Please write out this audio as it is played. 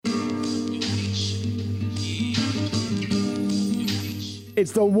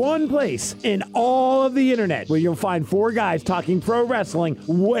It's the one place in all of the internet where you'll find four guys talking pro wrestling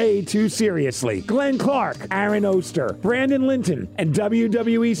way too seriously. Glenn Clark, Aaron Oster, Brandon Linton, and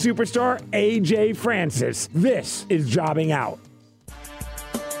WWE superstar AJ Francis. This is Jobbing Out.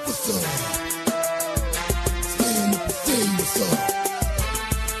 What's up? Stand up and say what's up.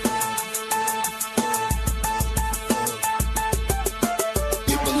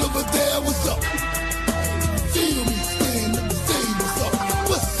 People over there, what's up? Feel me, stand up and say what's up.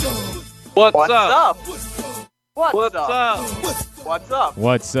 What's up? What's up? What's up?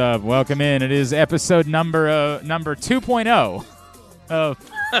 What's up? Welcome in. It is episode number 2.0 of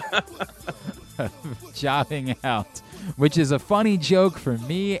Jobbing Out, which is a funny joke for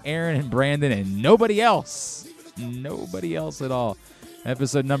me, Aaron, and Brandon, and nobody else. Nobody else at all.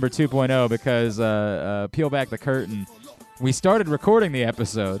 Episode number 2.0 because, peel back the curtain, we started recording the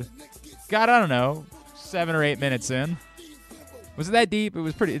episode. God, I don't know, 7 or 8 minutes in. Was it that deep?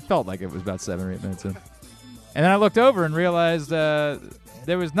 It felt like it was about 7 or 8 minutes in. And then I looked over and realized there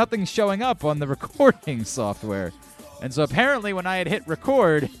was nothing showing up on the recording software. And so apparently when I had hit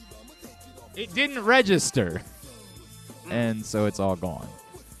record, it didn't register. And so it's all gone.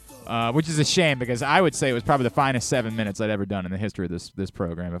 Which is a shame because I would say it was probably the finest 7 minutes I'd ever done in the history of this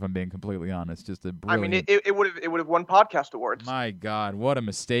program, if I'm being completely honest. Just a brilliant... I mean, it would have won podcast awards. My God, what a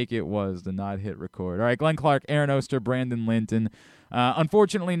mistake it was to not hit record. All right, Glenn Clark, Aaron Oster, Brandon Linton.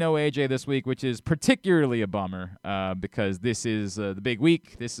 Unfortunately, no AJ this week, which is particularly a bummer because this is the big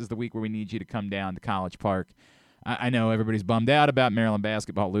week. This is the week where we need you to come down to College Park. I know everybody's bummed out about Maryland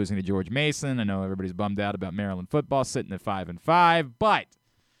basketball losing to George Mason. I know everybody's bummed out about Maryland football sitting at 5-5.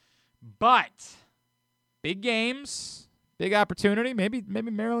 But big games, big opportunity. Maybe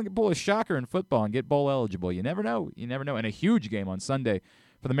Maryland can pull a shocker in football and get bowl eligible. You never know. You never know. And a huge game on Sunday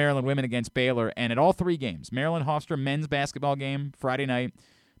for the Maryland women against Baylor. And at all three games, Maryland-Hofstra men's basketball game Friday night,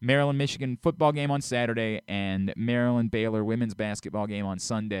 Maryland-Michigan football game on Saturday, and Maryland-Baylor women's basketball game on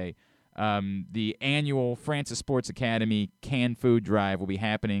Sunday. The annual Francis Sports Academy canned food drive will be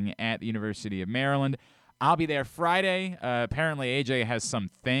happening at the University of Maryland. I'll be there Friday. Apparently, AJ has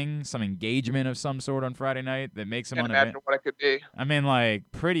some engagement of some sort on Friday night that makes him unavailable. Imagine what it could be. I mean,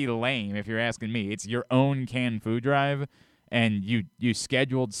 like, pretty lame if you're asking me. It's your own canned food drive, and you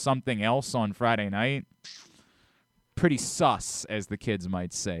scheduled something else on Friday night. Pretty sus, as the kids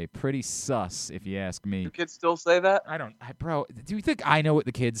might say. Pretty sus, if you ask me. Do kids still say that? Bro, do you think I know what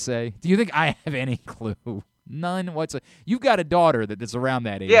the kids say? Do you think I have any clue? None whatsoever. You've got a daughter that's around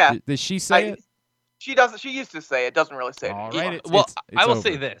that age. Yeah. Does she say it? She doesn't. She used to say it. Doesn't really say it. All right, I will over.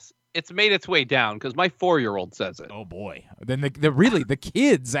 say this. It's made its way down because my 4-year-old says it. Oh, boy. Then the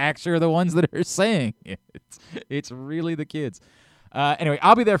kids actually are the ones that are saying it. It's really the kids. Anyway,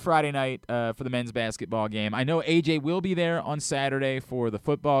 I'll be there Friday night for the men's basketball game. I know AJ will be there on Saturday for the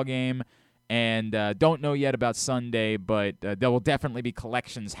football game, and don't know yet about Sunday, but there will definitely be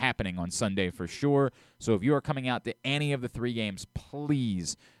collections happening on Sunday for sure. So if you are coming out to any of the three games,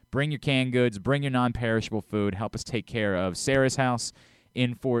 please bring your canned goods, bring your non-perishable food. Help us take care of Sarah's house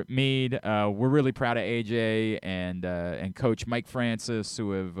in Fort Meade. We're really proud of AJ and Coach Mike Francis,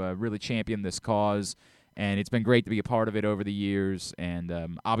 who have really championed this cause. And it's been great to be a part of it over the years. And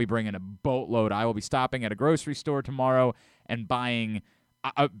I'll be bringing a boatload. I will be stopping at a grocery store tomorrow and buying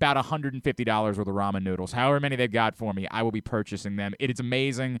about $150 worth of ramen noodles. However many they've got for me, I will be purchasing them. It is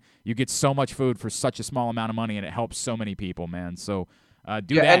amazing. You get so much food for such a small amount of money, and it helps so many people, man. So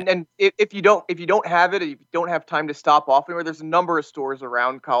do that. And if you don't have it, if you don't have time to stop off anywhere, there's a number of stores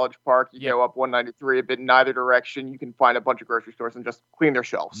around College Park. You go up 193 a bit in either direction. You can find a bunch of grocery stores and just clean their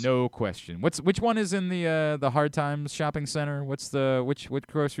shelves. No question. Which one is in the Hard Times Shopping Center? Which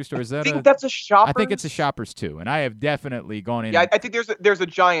grocery store is that? I think that's a Shoppers. I think it's a Shoppers too, and I have definitely gone in. Yeah, I think there's a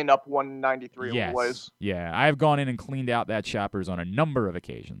Giant up 193. Yes. Was. Yeah, I have gone in and cleaned out that Shoppers on a number of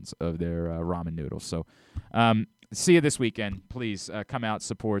occasions of their ramen noodles. So. See you this weekend. Please come out,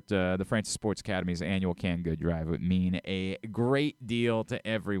 support the Francis Sports Academy's annual canned good drive. It would mean a great deal to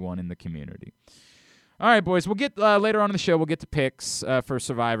everyone in the community. All right, boys. We'll get later on in the show. We'll get to picks for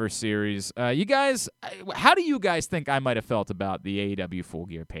Survivor Series. You guys, how do you guys think I might have felt about the AEW Full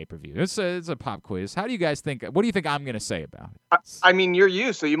Gear pay-per-view? It's a pop quiz. How do you guys think? What do you think I'm going to say about it? I mean, you're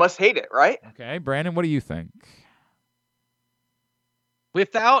you, so you must hate it, right? Okay, Brandon. What do you think?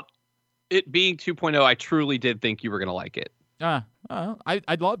 Without it being 2.0, I truly did think you were going to like it. I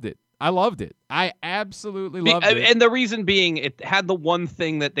loved it. I loved it. I absolutely loved it. And the reason being, it had the one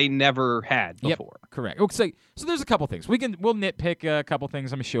thing that they never had before. Yep, correct. Okay, so there's a couple things. We'll nitpick a couple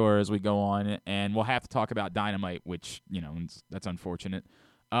things, I'm sure, as we go on, and we'll have to talk about Dynamite, which, that's unfortunate.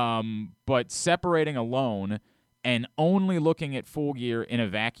 But separating alone, and only looking at Full Gear in a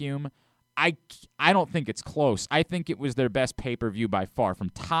vacuum, I don't think it's close. I think it was their best pay-per-view by far,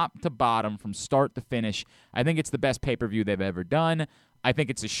 from top to bottom, from start to finish. I think it's the best pay-per-view they've ever done. I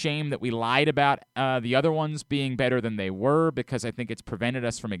think it's a shame that we lied about the other ones being better than they were, because I think it's prevented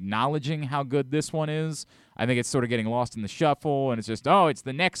us from acknowledging how good this one is. I think it's sort of getting lost in the shuffle, and it's just, it's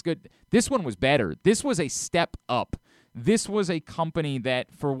the next good. This one was better. This was a step up. This was a company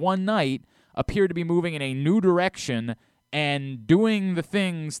that, for one night, appeared to be moving in a new direction and doing the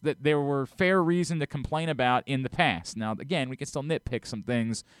things that there were fair reason to complain about in the past. Now, again, we can still nitpick some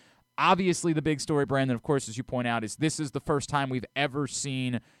things. Obviously, the big story, Brandon, of course, as you point out, is this is the first time we've ever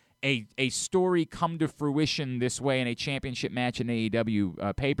seen a story come to fruition this way in a championship match in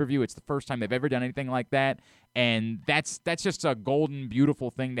AEW pay-per-view. It's the first time they've ever done anything like that, and that's just a golden,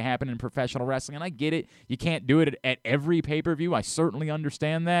 beautiful thing to happen in professional wrestling, and I get it. You can't do it at every pay-per-view. I certainly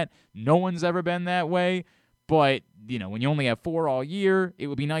understand that. No one's ever been that way, but, when you only have 4 all year, it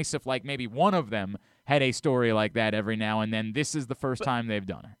would be nice if, maybe one of them had a story like that every now and then. This is the first time they've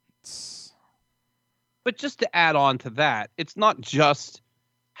done it. But just to add on to that, it's not just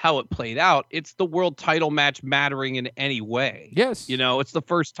how it played out. It's the world title match mattering in any way. Yes. It's the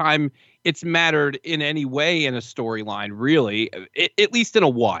first time it's mattered in any way in a storyline, really, at least in a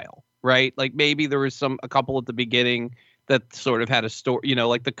while, right? Like maybe there was a couple at the beginning that sort of had a story,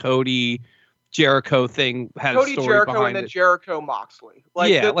 like the Cody Jericho thing had a story Jericho behind and then it. Jericho Moxley.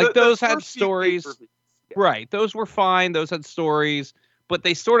 Those had first few stories. pay-per-views. Right. Those were fine. Those had stories. But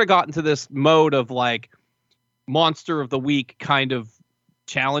they sort of got into this mode of Monster of the Week kind of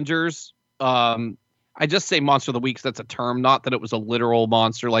challengers. I just say Monster of the Week because that's a term, not that it was a literal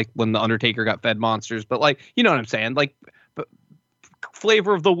monster like when The Undertaker got fed monsters, but you know what I'm saying?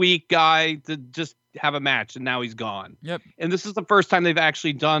 Flavor of the Week guy to just have a match, and now he's gone. Yep. And this is the first time they've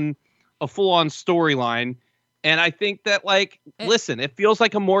actually done a full-on storyline. And I think that, listen, it feels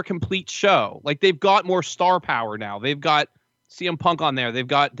like a more complete show. They've got more star power now. They've got CM Punk on there. They've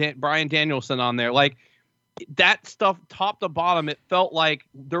got Bryan Danielson on there. That stuff, top to bottom, it felt like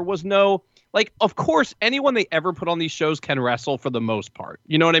there was no, of course, anyone they ever put on these shows can wrestle for the most part.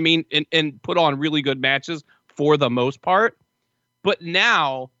 You know what I mean? And put on really good matches for the most part. But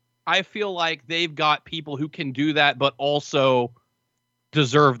now I feel like they've got people who can do that, but also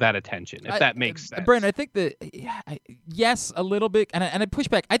deserve that attention, if that makes sense. Brandon, I think that, yes, a little bit, and I push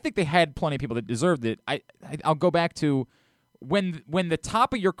back. I think they had plenty of people that deserved it. I'll go back to when the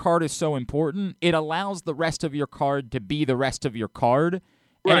top of your card is so important, it allows the rest of your card to be the rest of your card.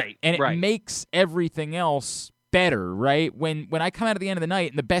 Right. And it right. makes everything else better, right? When I come out at the end of the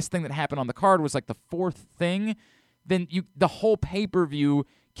night and the best thing that happened on the card was the fourth thing, then the whole pay-per-view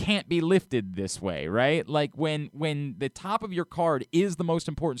can't be lifted this way, right? When the top of your card is the most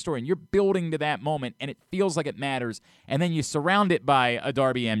important story and you're building to that moment and it feels like it matters, and then you surround it by a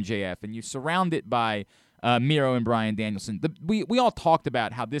Darby MJF and you surround it by Miro and Bryan Danielson. We all talked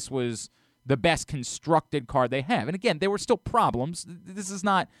about how this was the best constructed card they have. And again, there were still problems. This is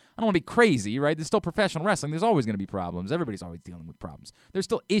not, I don't want to be crazy, right? There's still professional wrestling. There's always going to be problems. Everybody's always dealing with problems. There's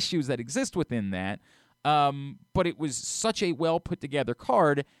still issues that exist within that. But it was such a well put together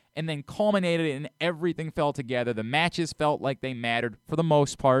card, and then culminated in everything fell together. The matches felt like they mattered for the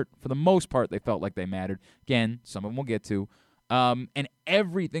most part. For the most part, they felt like they mattered. Again, some of them we'll get to. And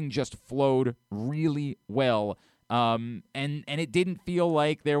everything just flowed really well. And it didn't feel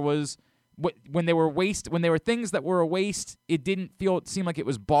like there was when there were things that were a waste, it seemed like it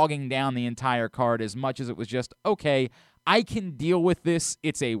was bogging down the entire card as much as it was just, okay, I can deal with this.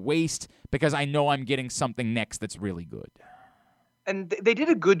 It's a waste because I know I'm getting something next that's really good. And they did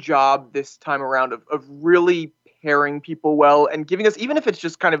a good job this time around of really pairing people well and giving us, even if it's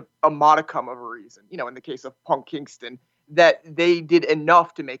just kind of a modicum of a reason, in the case of Punk Kingston, that they did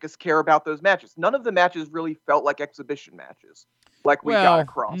enough to make us care about those matches. None of the matches really felt like exhibition matches, like we got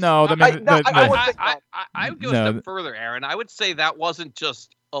across. No, I would go a step further, Aaron. I would say that wasn't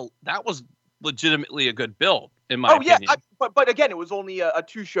just that was legitimately a good build, in my opinion. But again, it was only a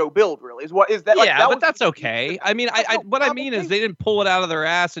 2-show build, really. Is that? Yeah, but that's okay. I mean, what I mean is they didn't pull it out of their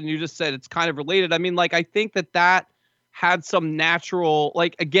ass, and you just said it's kind of related. I mean, I think that had some natural,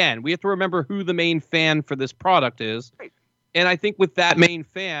 again, we have to remember who the main fan for this product is. Right. And I think with that main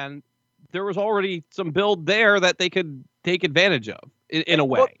fan, there was already some build there that they could take advantage of in a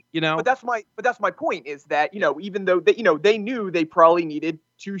way, But that's my point is that, even though they knew they probably needed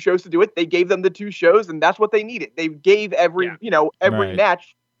 2 shows to do it, they gave them the 2 shows, and that's what they needed. They gave every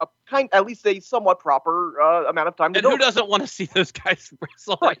match at least a somewhat proper amount of time to And go. who doesn't want to see those guys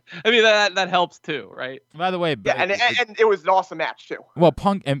wrestle? Right. I mean, that helps too, right? By the way, Yeah, and it was an awesome match too. well,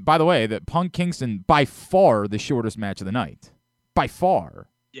 Punk, and by the way, that Punk Kingston by far the shortest match of the night, by far.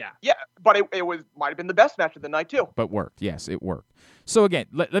 Yeah. Yeah, but it might have been the best match of the night too. But worked. Yes, it worked. So again,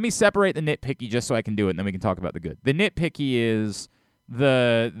 let me separate the nitpicky just so I can do it, and then we can talk about the good. The nitpicky is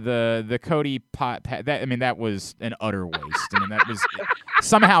the Cody pot. That was an utter waste. I mean, that was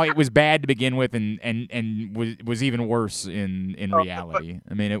somehow it was bad to begin with, and was even worse in reality.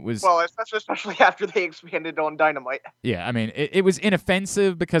 I mean, it was. Well, especially after they expanded on Dynamite. Yeah, I mean, it was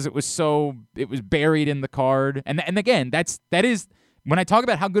inoffensive because it was buried in the card, and again, that is when I talk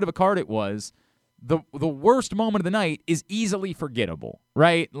about how good of a card it was. The worst moment of the night is easily forgettable,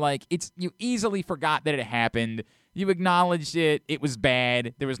 right? Like you easily forgot that it happened. You acknowledged it. It was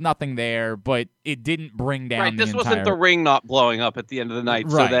bad. There was nothing there, but it didn't bring down Right. the This entire... wasn't the ring not blowing up at the end of the night,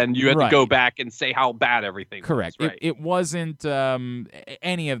 Right, so then you had to right. go back and say how bad everything Correct. was. Right. It wasn't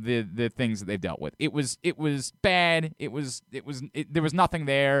any of the things that they've dealt with. It was bad. There was nothing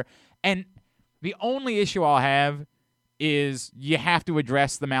there, and the only issue I'll have is you have to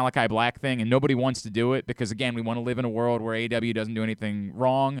address the Malachi Black thing, and nobody wants to do it because, again, we want to live in a world where AEW doesn't do anything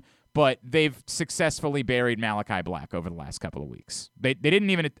wrong, but they've successfully buried Malachi Black over the last couple of weeks. They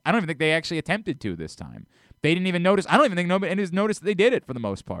didn't even – I don't even think they actually attempted to this time. They didn't even notice – I don't even think nobody has noticed that they did it for the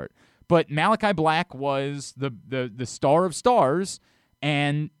most part. But Malachi Black was the star of stars,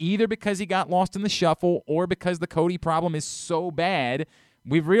 and either because he got lost in the shuffle or because the Cody problem is so bad –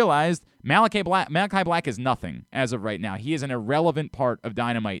 we've realized Malachi Black is nothing as of right now. He is an irrelevant part of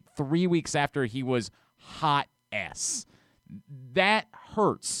Dynamite 3 weeks after he was hot S. That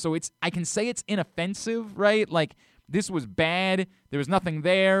hurts. So I can say it's inoffensive, right? Like, this was bad. There was nothing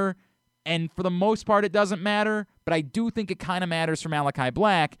there. And for the most part, it doesn't matter. But I do think it kind of matters for Malachi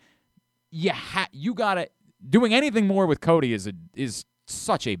Black. You got to... Doing anything more with Cody is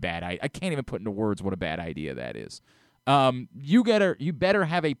such a bad idea. I can't even put into words what a bad idea that is. You better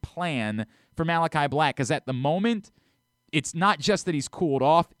have a plan for Malachi Black, because at the moment, it's not just that he's cooled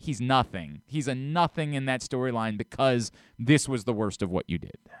off, he's nothing. He's a nothing in that storyline because this was the worst of what you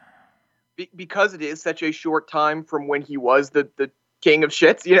did. Because it is such a short time from when he was the king of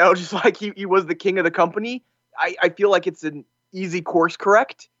shits, just like he was the king of the company, I feel like it's an easy course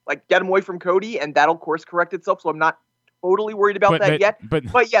correct. Like, get him away from Cody, and that'll course correct itself, so I'm not totally worried about that yet.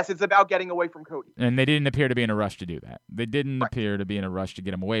 But yes, it's about getting away from Cody. And they didn't appear to be in a rush to do that. They didn't appear to be in a rush to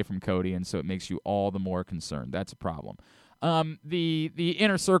get him away from Cody, and so it makes you all the more concerned. That's a problem. The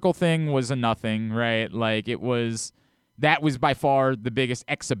Inner Circle thing was a nothing, right? Like, that was by far the biggest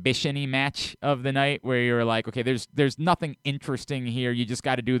exhibition-y match of the night, where you're like, okay, there's nothing interesting here. You just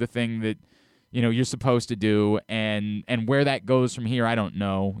got to do the thing that you're supposed to do, and where that goes from here, I don't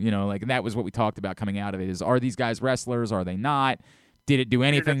know. Like, that was what we talked about coming out of it, is, are these guys wrestlers? Are they not? Did it do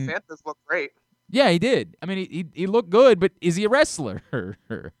anything? Santos looked great. Yeah, he did. I mean, he looked good, but is he a wrestler?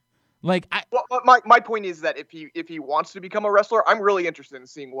 Well, my point is that if he wants to become a wrestler, I'm really interested in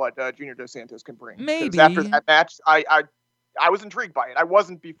seeing what Junior Dos Santos can bring. Maybe. After that match, I was intrigued by it. I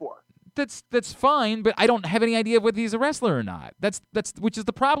wasn't before. That's fine, but I don't have any idea whether he's a wrestler or not. That's which is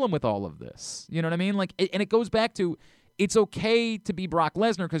the problem with all of this. You know what I mean? Like, and it goes back to, it's okay to be Brock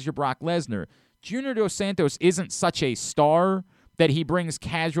Lesnar because you're Brock Lesnar. Junior Dos Santos isn't such a star that he brings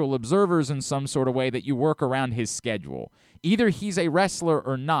casual observers in some sort of way that you work around his schedule. Either he's a wrestler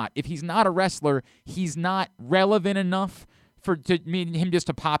or not. If he's not a wrestler, he's not relevant enough for him just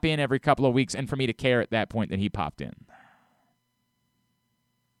to pop in every couple of weeks and for me to care at that point that he popped in.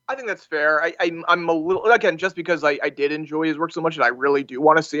 I think that's fair. I'm a little, again, just because I did enjoy his work so much and I really do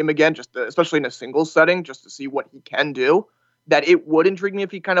want to see him again, especially in a singles setting, just to see what he can do, that it would intrigue me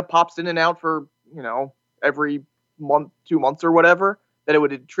if he kind of pops in and out for, every month, 2 months or whatever, that it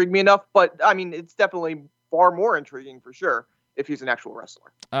would intrigue me enough. But, I mean, it's definitely far more intriguing for sure if he's an actual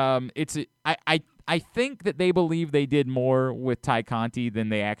wrestler. I think that they believe they did more with Ty Conti than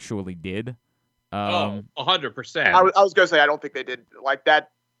they actually did. 100%. I was going to say, I don't think they did like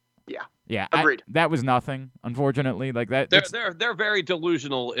that. Yeah, agreed. That was nothing, unfortunately. Like that, they're very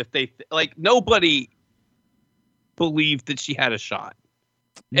delusional if they nobody believed that she had a shot,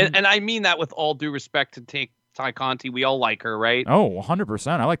 and I mean that with all due respect to Ty Conti. We all like her, right? Oh,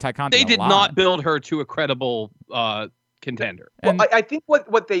 100%. I like Ty Conti. They did not build her to a credible contender. Well, I think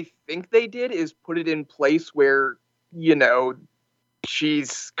what they think they did is put it in place where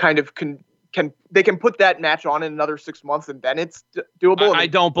she's kind of they can put that match on in another 6 months and then it's doable. I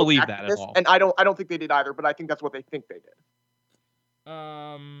don't believe that at all. And I don't think they did either, but I think that's what they think they did.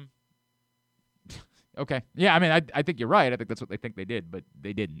 Okay. Yeah, I mean, I think you're right. I think that's what they think they did, but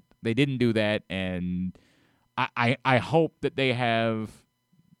they didn't. They didn't do that, and I hope that they have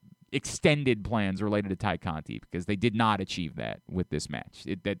extended plans related to Ty Conti, because they did not achieve that with this match.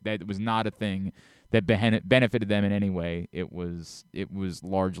 That was not a thing that benefited them in any way. It was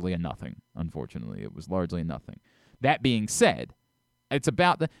largely a nothing, unfortunately. It was largely a nothing. That being said, it's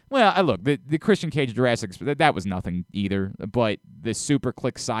about the Christian Cage Jurassic, that was nothing either, but the Super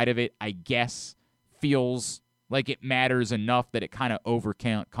Click side of it, I guess, feels like it matters enough that it kind of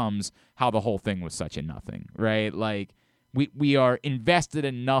overcomes how the whole thing was such a nothing, right? Like, we are invested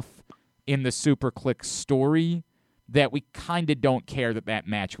enough in the Super Click story that we kind of don't care that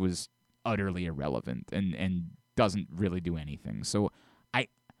match was utterly irrelevant and doesn't really do anything. So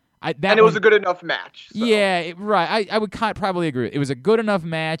and it was a good enough match. So. Yeah, right. I would probably agree. It was a good enough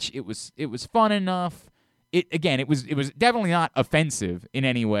match. It was fun enough. It was definitely not offensive in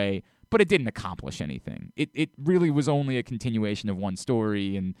any way, but it didn't accomplish anything. It really was only a continuation of one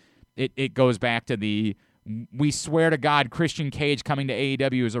story, and it goes back to we swear to God Christian Cage coming to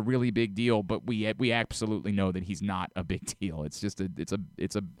AEW is a really big deal, but we absolutely know that he's not a big deal. It's just it's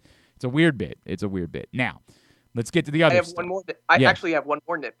a weird bit. It's a weird bit. Now, let's get to the other stuff. I actually have one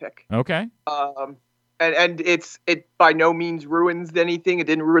more nitpick. Okay. And it by no means ruins anything. It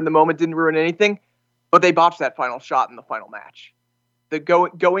didn't ruin the moment, didn't ruin anything, but they botched that final shot in the final match. The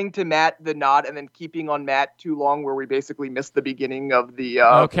going to Matt, the nod, and then keeping on Matt too long, where we basically missed the beginning of the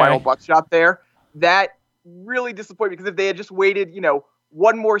final buckshot there. That really disappointed me, because if they had just waited,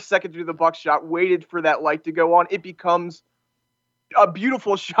 one more second to do the buckshot, waited for that light to go on, it becomes a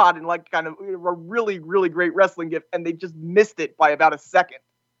beautiful shot and like kind of a really, really great wrestling gift, and they just missed it by about a second.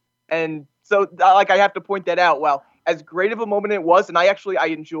 And so, I have to point that out. Well, as great of a moment it was, and I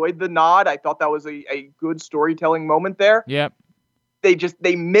enjoyed the nod. I thought that was a good storytelling moment there. Yep.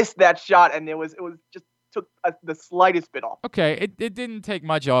 They missed that shot, and it was just took the slightest bit off. Okay, it didn't take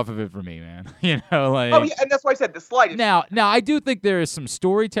much off of it for me, man. Like. Oh yeah, and that's why I said the slightest. Now I do think there is some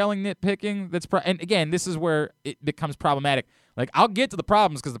storytelling nitpicking and again, this is where it becomes problematic. Like, I'll get to the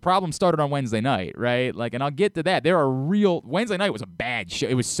problems because the problem started on Wednesday night, right? Like, and I'll get to that. Wednesday night was a bad show.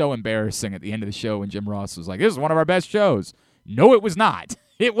 It was so embarrassing at the end of the show when Jim Ross was like, "This is one of our best shows." No, it was not.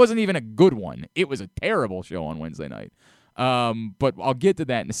 It wasn't even a good one. It was a terrible show on Wednesday night. But I'll get to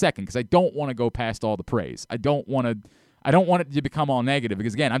that in a second, because I don't want to go past all the praise. I don't want it to become all negative,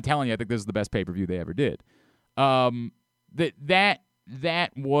 because again, I'm telling you, I think this is the best pay-per-view they ever did. That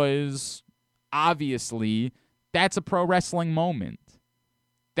was obviously, that's a pro wrestling moment.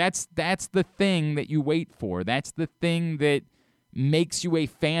 That's the thing that you wait for. That's the thing that makes you a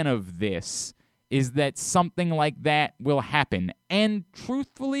fan of this, is that something like that will happen. And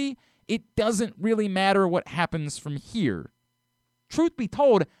truthfully, it doesn't really matter what happens from here. Truth be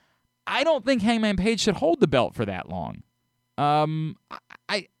told, I don't think Hangman Page should hold the belt for that long.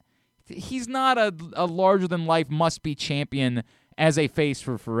 He's not a larger-than-life must-be champion as a face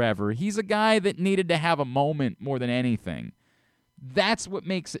for forever. He's a guy that needed to have a moment more than anything. That's what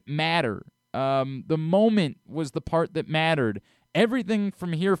makes it matter. The moment was the part that mattered. Everything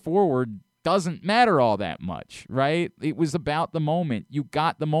from here forward doesn't matter all that much, right? It was about the moment. You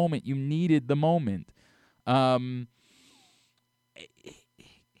got the moment. You needed the moment. I'm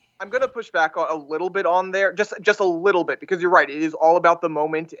going to push back a little bit on there, just a little bit, because you're right. It is all about the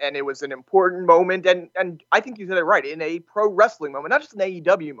moment, and it was an important moment, and I think you said it right, in a pro wrestling moment, not just an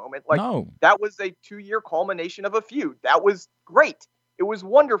AEW moment. Like, no. That was a 2-year culmination of a feud. That was great. It was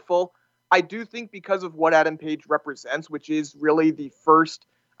wonderful. I do think because of what Adam Page represents, which is really the first,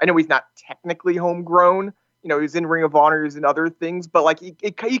 I know he's not technically homegrown, he's in Ring of Honor, he's in other things, but like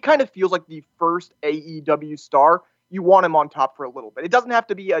he kind of feels like the first AEW star. You want him on top for a little bit. It doesn't have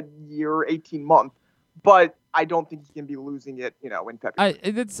to be a year, 18 month, but I don't think he can be losing it, in February.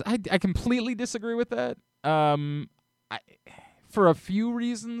 I completely disagree with that. For a few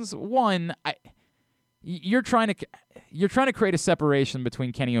reasons. One, you're trying to create a separation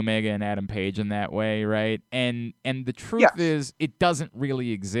between Kenny Omega and Adam Page in that way, right? And the truth is, it doesn't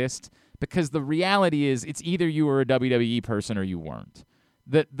really exist, because the reality is, it's either you were a WWE person or you weren't.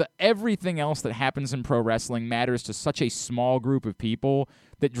 The everything else that happens in pro wrestling matters to such a small group of people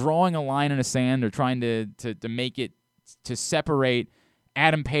that drawing a line in the sand or trying to make it, to separate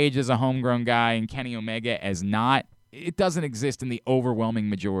Adam Page as a homegrown guy and Kenny Omega as not, it doesn't exist in the overwhelming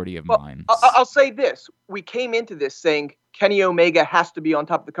majority of minds. I'll say this. We came into this saying Kenny Omega has to be on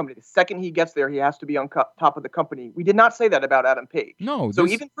top of the company. The second he gets there, he has to be on top of the company. We did not say that about Adam Page. No. So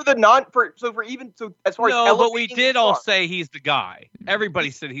even for the as far as no, but we did all say he's the guy.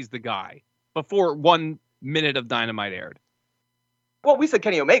 Everybody said he's the guy before 1 minute of Dynamite aired. Well, we said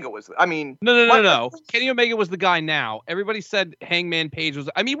Kenny Omega was. I mean, No. Kenny Omega was the guy now. Everybody said Hangman Page was.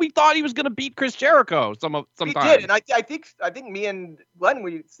 I mean, we thought he was going to beat Chris Jericho sometimes. He did, and I think me and Glenn,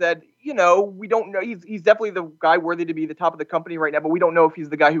 we said, we don't know. He's definitely the guy worthy to be the top of the company right now, but we don't know if he's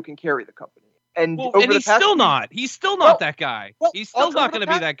the guy who can carry the company. And he's still not. He's still not that guy. He's still not going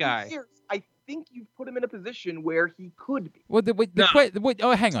to be that guy. Years, I think you've put him in a position where he could be. Well,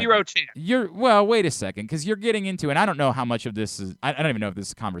 hang on. Zero chance. Wait a second, because you're getting into, and I don't know how much of this is. I don't even know if this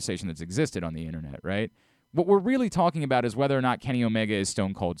is a conversation that's existed on the internet, right? What we're really talking about is whether or not Kenny Omega is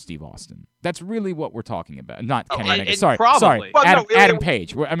Stone Cold Steve Austin. That's really what we're talking about. Not Kenny Omega. Sorry. Probably. Well, Adam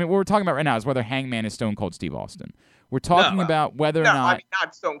Page. What we're talking about right now is whether Hangman is Stone Cold Steve Austin. We're talking about whether or not. I mean,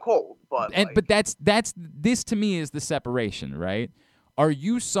 not Stone Cold, but. But that's this to me is the separation, right? Are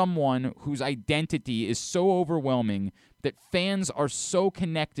you someone whose identity is so overwhelming that fans are so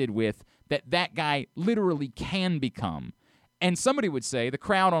connected with that guy literally can become? And somebody would say the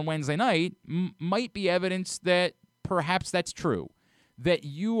crowd on Wednesday night might be evidence that perhaps that's true, that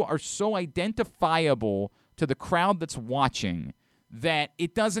you are so identifiable to the crowd that's watching that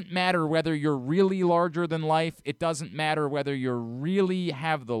it doesn't matter whether you're really larger than life, it doesn't matter whether you really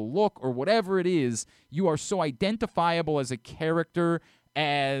have the look or whatever it is, you are so identifiable as a character,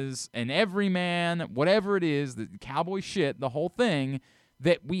 as an everyman, whatever it is, the cowboy shit, the whole thing,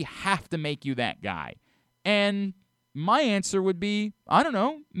 that we have to make you that guy. And my answer would be, I don't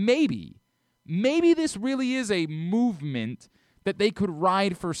know, maybe. Maybe this really is a movement that they could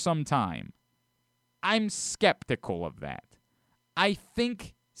ride for some time. I'm skeptical of that. I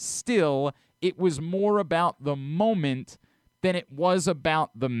think still it was more about the moment than it was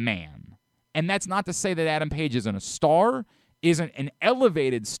about the man. And that's not to say that Adam Page isn't a star, isn't an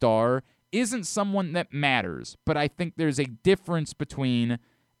elevated star, isn't someone that matters. But I think there's a difference between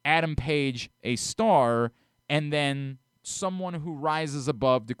Adam Page, a star, and then someone who rises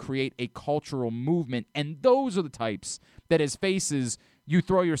above to create a cultural movement. And those are the types that as faces you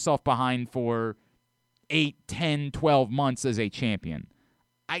throw yourself behind for 8, 10, 12 months as a champion.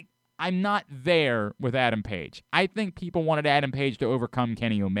 I'm not there with Adam Page. I think people wanted Adam Page to overcome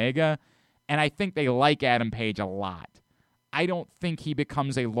Kenny Omega, and I think they like Adam Page a lot. I don't think he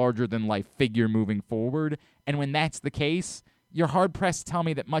becomes a larger-than-life figure moving forward, and when that's the case, you're hard-pressed to tell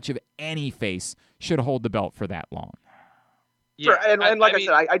me that much of any face should hold the belt for that long. Sure, and like I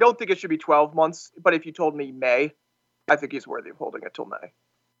said, I don't think it should be 12 months, but if you told me May, I think he's worthy of holding it till May.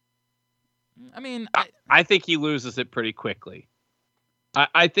 I mean, I think he loses it pretty quickly.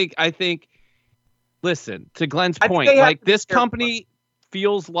 I think. Listen, to Glenn's point, like this company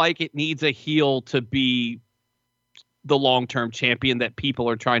feels like it needs a heel to be the long-term champion that people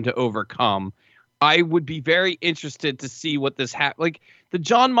are trying to overcome. I would be very interested to see what this like the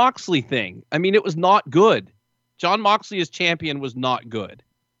Jon Moxley thing. I mean, it was not good. Jon Moxley as champion was not good.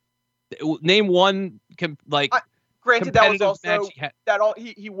 Name one Granted, that was also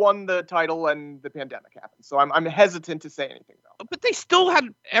he won the title and the pandemic happened, so I'm hesitant to say anything though. But they still had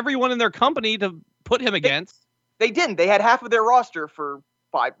everyone in their company to put him against. They didn't. They had half of their roster for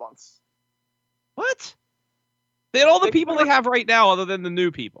 5 months. What? They had all the people they have right now, other than the new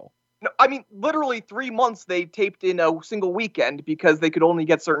people. No, I mean literally 3 months they taped in a single weekend because they could only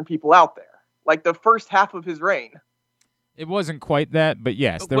get certain people out there. Like the first half of his reign. It wasn't quite that, but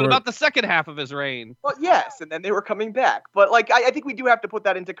yes. What about the second half of his reign? Well, yes, and then they were coming back. But I think we do have to put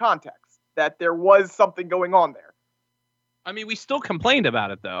that into context, that there was something going on there. I mean, we still complained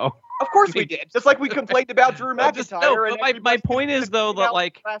about it, though. Of course we did. Just like we complained about Drew McIntyre. My point is, though, that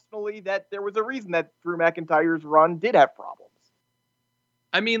rationally, that there was a reason that Drew McIntyre's run did have problems.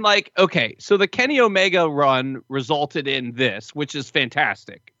 I mean, okay, so the Kenny Omega run resulted in this, which is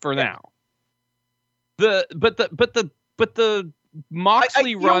fantastic for now. But the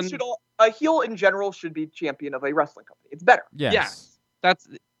Moxley run, a heel in general should be champion of a wrestling company. It's better. Yes. That's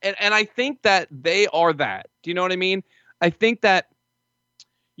and I think that they are that. Do you know what I mean? I think that,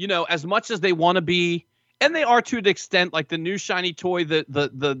 as much as they want to be, and they are to an extent, like the new shiny toy, to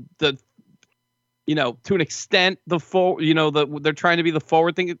an extent, they're trying to be the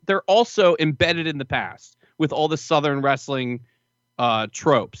forward thing. They're also embedded in the past with all the Southern wrestling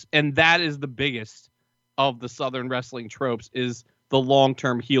tropes, and that is the biggest of the Southern wrestling tropes is the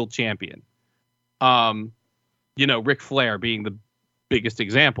long-term heel champion. Ric Flair being the biggest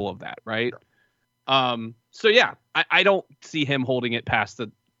example of that, right? So yeah, I don't see him holding it past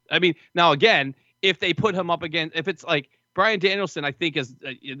now again, if they put him up against, if it's like Bryan Danielson, I think is,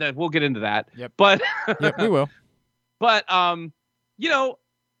 we'll get into that. Yep. But yep, we will. But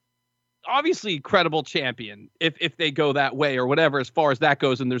obviously credible champion if they go that way or whatever, as far as that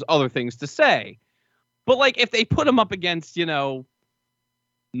goes, and there's other things to say. But if they put him up against,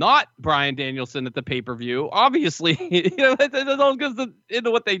 not Bryan Danielson at the pay-per-view. Obviously, that all goes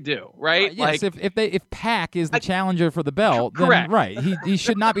into what they do, right? Yes, if Pac is the challenger for the belt, then correct. right, he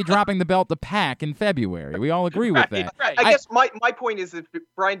should not be dropping the belt to Pac in February. We all agree with that. Right. I guess my point is if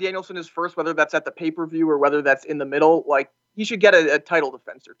Bryan Danielson is first, whether that's at the pay-per-view or whether that's in the middle, like he should get a title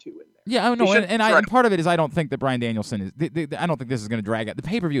defense or two in there. Yeah, I know, He should- and part of it is I don't think that Bryan Danielson is. I don't think this is going to drag out. The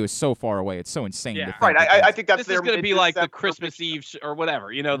pay-per-view is so far away; it's so insane. Yeah. To think Right. that I think that's This their is going to be like the mid-December Christmas big Eve or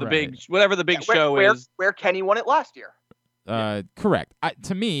whatever, the Right. big whatever the big show where, is. where Kenny won it last year. Correct.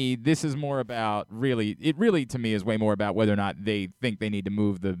 To me, this is more about it really to me is way more about whether or not they think they need to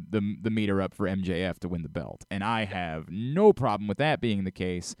move the meter up for MJF to win the belt. And I have no problem with that being the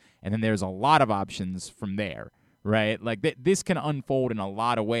case. And then there's a lot of options from there, right? Like this can unfold in a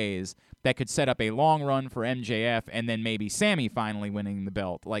lot of ways that could set up a long run for MJF and then maybe Sammy finally winning the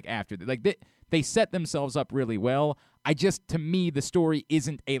belt like after. They set themselves up really well. To me, the story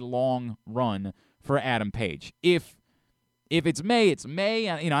isn't a long run for Adam Page. If it's May, it's May.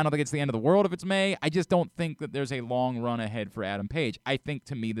 I don't think it's the end of the world if it's May. I just don't think that there's a long run ahead for Adam Page. I think,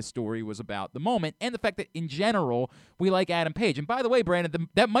 to me, the story was about the moment and the fact that, in general, we like Adam Page. And by the way, Brandon,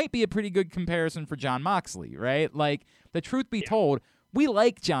 that might be a pretty good comparison for Jon Moxley, right? Like, the truth be told, we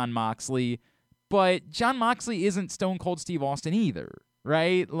like Jon Moxley, but Jon Moxley isn't Stone Cold Steve Austin either,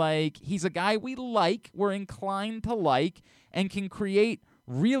 right? Like, he's a guy we like, we're inclined to like, and can create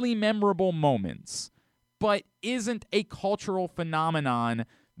really memorable moments, but isn't a cultural phenomenon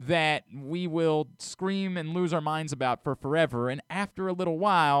that we will scream and lose our minds about for forever. And after a little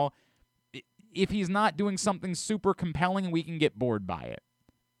while, if he's not doing something super compelling, we can get bored by it.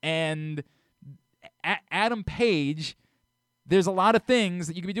 And Adam Page, there's a lot of things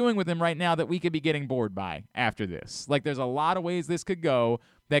that you could be doing with him right now that we could be getting bored by after this. Like, there's a lot of ways this could go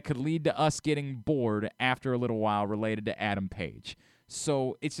that could lead to us getting bored after a little while related to Adam Page.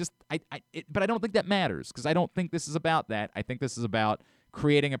 So it's just, but I don't think that matters because I don't think this is about that. I think this is about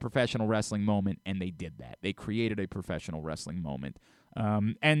creating a professional wrestling moment, and they did that. They created a professional wrestling moment,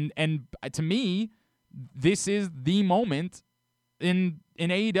 and to me, this is the moment in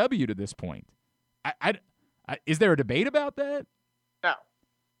AEW to this point. Is there a debate about that? No.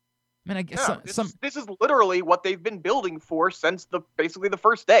 I mean, I guess This is literally what they've been building for since basically the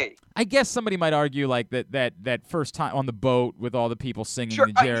first day. I guess somebody might argue like that first time on the boat with all the people singing Sure,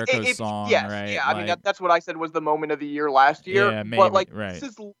 the Jericho song, yes, right? Yeah, I mean that's what I said was the moment of the year last year. Yeah, maybe, but like right.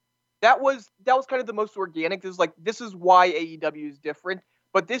 that was kind of the most organic. This is why AEW is different.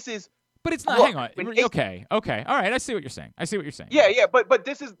 But this is. But it's not. Look, hang on. when Okay. All right. I see what you're saying. Yeah. But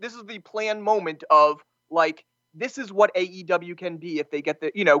this is the planned moment of like. This is what AEW can be if they get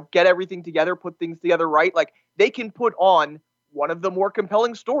get everything together, put things together right. Like they can put on one of the more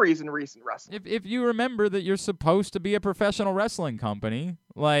compelling stories in recent wrestling. If you remember that you're supposed to be a professional wrestling company,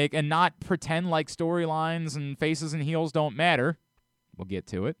 like, and not pretend like storylines and faces and heels don't matter, we'll get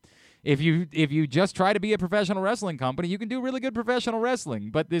to it. If you just try to be a professional wrestling company, you can do really good professional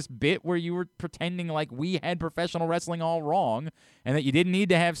wrestling. But this bit where you were pretending like we had professional wrestling all wrong and that you didn't need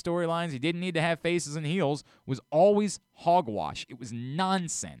to have storylines, you didn't need to have faces and heels was always hogwash. It was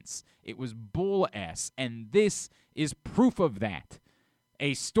nonsense. It was bull S. And this is proof of that.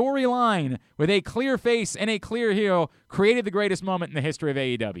 A storyline with a clear face and a clear heel created the greatest moment in the history of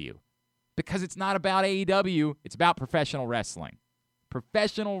AEW. Because it's not about AEW, it's about professional wrestling.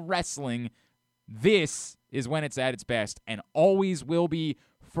 Professional wrestling, this is when it's at its best and always will be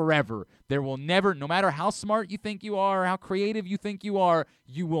forever. There will never, no matter how smart you think you are, how creative you think you are,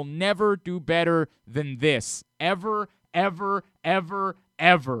 you will never do better than this. Ever, ever, ever,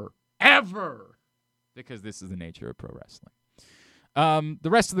 ever, ever. Because this is the nature of pro wrestling. The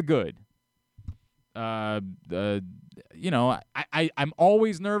rest of the good. I'm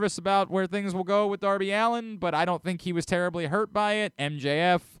always nervous about where things will go with Darby Allin, but I don't think he was terribly hurt by it.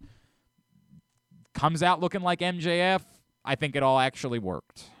 MJF comes out looking like MJF. I think it all actually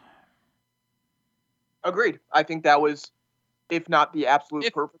worked. Agreed. I think that was, if not the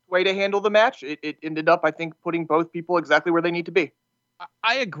absolute perfect way to handle the match, it ended up, I think, putting both people exactly where they need to be.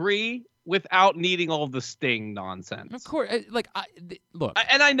 I agree without needing all the Sting nonsense. Of course, look.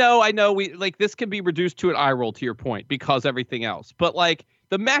 And I know we like this can be reduced to an eye roll to your point because everything else. But like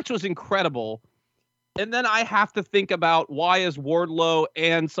the match was incredible. And then I have to think about why is Wardlow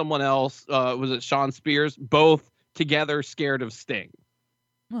and someone else, was it Sean Spears, both together scared of Sting?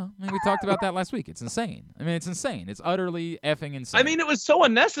 Well, I mean, we talked about that last week. It's insane. I mean, it's insane. It's utterly effing insane. I mean, it was so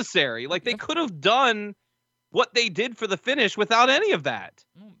unnecessary. Like they could have done what they did for the finish without any of that.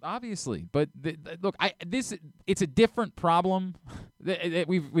 obviously, but look, it's a different problem that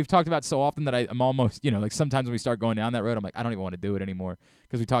we've talked about so often that I'm almost, like sometimes when we start going down that road, I'm like, I don't even want to do it anymore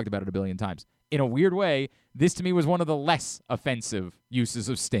because we talked about it a billion times. In a weird way, this to me was one of the less offensive uses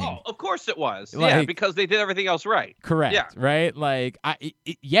of Sting. Oh, of course it was. Like, yeah, because they did everything else right. Correct. Yeah. Right. Like,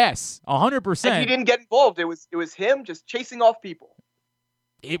 yes, 100%. And he didn't get involved. It was him just chasing off people.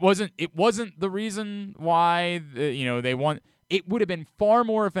 It wasn't the reason why they won. It would have been far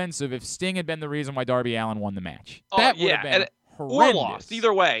more offensive if Sting had been the reason why Darby Allin won the match. That would have been horrendous. Or lost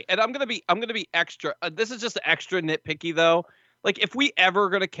either way. And I'm gonna be extra. This is just extra nitpicky though. Like if we ever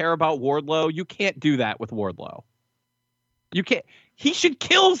gonna care about Wardlow, you can't do that with Wardlow. You can't. He should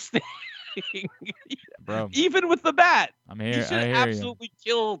kill Sting. Bro, even with the bat. I'm here. He should absolutely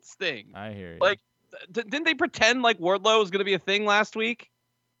kill Sting. I hear you. Like, didn't they pretend like Wardlow was gonna be a thing last week?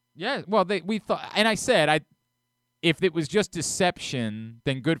 Yeah, well, we thought, and I said, if it was just deception,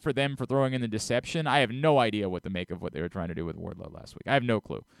 then good for them for throwing in the deception. I have no idea what to make of what they were trying to do with Wardlow last week. I have no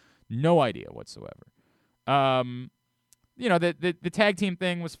clue, no idea whatsoever. The tag team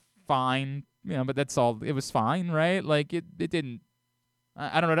thing was fine, but that's all. It was fine, right? Like it didn't.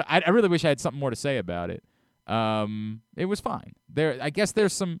 I don't know. I really wish I had something more to say about it. It was fine. I guess there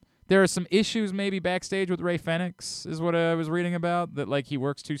are some issues maybe backstage with Ray Fenix, is what I was reading about, that like he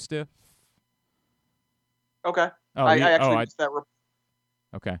works too stiff. Okay. Oh, I actually missed that report.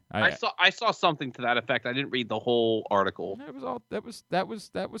 Okay. I saw something to that effect. I didn't read the whole article.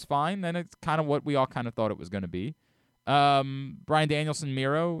 That was fine. Then it's kind of what we all kind of thought it was going to be. Bryan Danielson,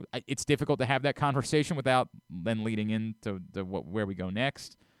 Miro. It's difficult to have that conversation without then leading into where we go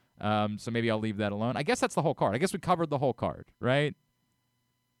next. So maybe I'll leave that alone. I guess that's the whole card. I guess we covered the whole card, right?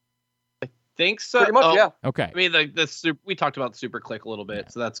 Think so. Pretty much, yeah. Okay. I mean, we talked about the Super Click a little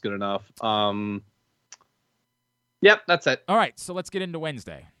bit, so that's good enough. Yep, that's it. All right, so let's get into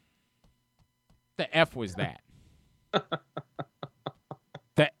Wednesday. The F was that.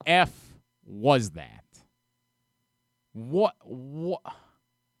 The F was that. What?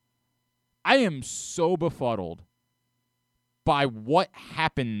 I am so befuddled by what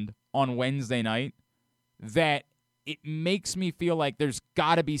happened on Wednesday night that it makes me feel like there's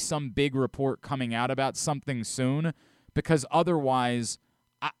got to be some big report coming out about something soon, because otherwise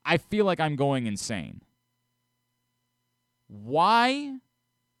I feel like I'm going insane. Why,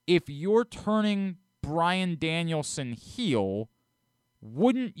 if you're turning Bryan Danielson heel,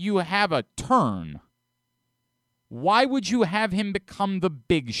 wouldn't you have a turn? Why would you have him become the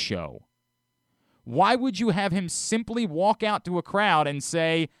Big Show? Why would you have him simply walk out to a crowd and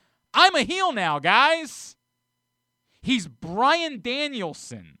say, I'm a heel now, guys? He's Bryan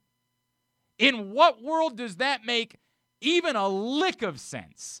Danielson. In what world does that make even a lick of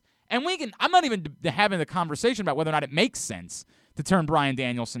sense? And I'm not even having the conversation about whether or not it makes sense to turn Bryan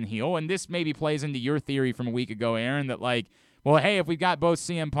Danielson heel. And this maybe plays into your theory from a week ago, Aaron, that like, well, hey, if we've got both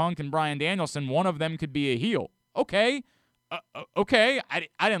CM Punk and Bryan Danielson, one of them could be a heel. Okay. Okay.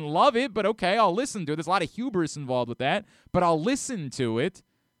 I didn't love it, but okay, I'll listen to it. There's a lot of hubris involved with that, but I'll listen to it.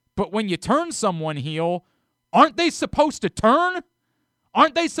 But when you turn someone heel, aren't they supposed to turn?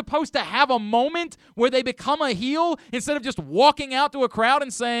 Aren't they supposed to have a moment where they become a heel instead of just walking out to a crowd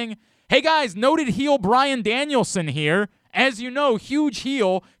and saying, hey guys, noted heel Bryan Danielson here. As you know, huge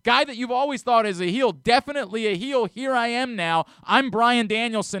heel, guy that you've always thought is a heel, definitely a heel. Here I am now. I'm Bryan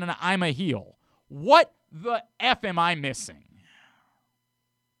Danielson and I'm a heel. What the F am I missing?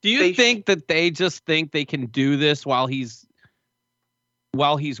 Do you think that they just think they can do this while he's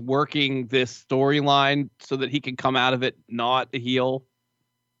working this storyline so that he can come out of it not a heel?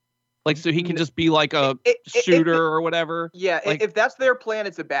 Like, so he can just be like a shooter or whatever? Yeah, like, if that's their plan,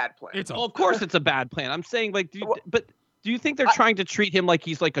 it's a bad plan. Of course it's a bad plan. I'm saying, like, do you think they're trying to treat him like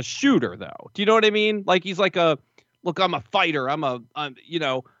he's like a shooter, though? Do you know what I mean? Like, he's like look, I'm a fighter. I'm not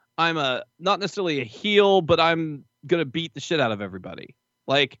necessarily a heel, but I'm going to beat the shit out of everybody.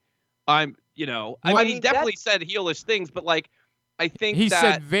 Like, I mean, he definitely said heelish things, but like, I think he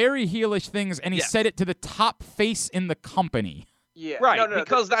said very heelish things, and he said it to the top face in the company. Yeah, right.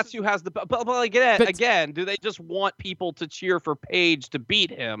 Because that's who has the. But like again, do they just want people to cheer for Paige to beat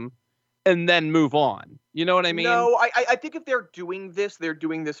him, and then move on? You know what I mean? No, I think if they're doing this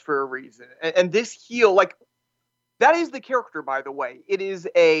for a reason. And this heel, like, that is the character, by the way. It is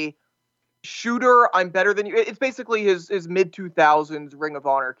a shooter. I'm better than you. It's basically his mid 2000s Ring of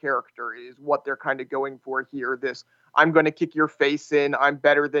Honor character is what they're kind of going for here. This, I'm going to kick your face in. I'm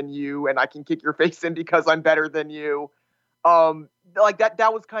better than you, and I can kick your face in because I'm better than you. Like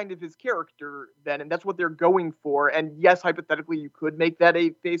that was kind of his character then, and that's what they're going for. And yes, hypothetically, you could make that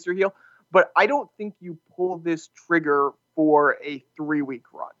a face or heel, but I don't think you pull this trigger for a 3-week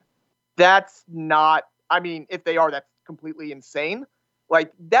run. That's not, I mean, if they are, that's completely insane.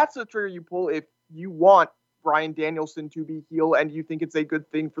 Like, that's the trigger you pull if you want Bryan Danielson to be heel and you think it's a good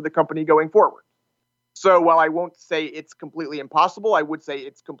thing for the company going forward. So while I won't say it's completely impossible, I would say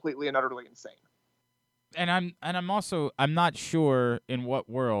it's completely and utterly insane. And I'm not sure in what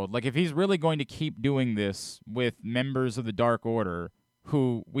world, like if he's really going to keep doing this with members of the Dark Order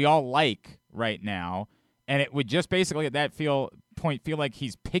who we all like right now, and it would just basically at that point feel like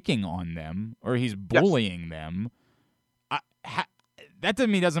he's picking on them or he's bullying them. That to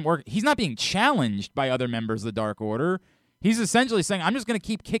me doesn't work. He's not being challenged by other members of the Dark Order. He's essentially saying, I'm just going to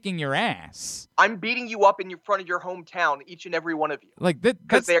keep kicking your ass. I'm beating you up in front of your hometown, each and every one of you. Like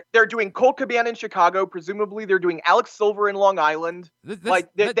because they're doing Colt Cabana in Chicago. Presumably, they're doing Alex Silver in Long Island.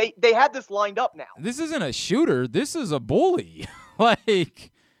 They had this lined up now. This isn't a shooter. This is a bully.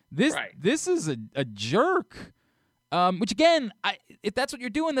 This is a jerk. Which again, if that's what you're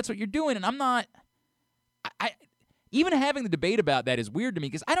doing, that's what you're doing. And I'm not. Even having the debate about that is weird to me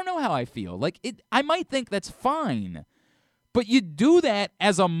because I don't know how I feel. Like I might think that's fine. But you do that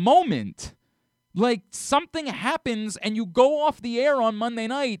as a moment. Like something happens and you go off the air on Monday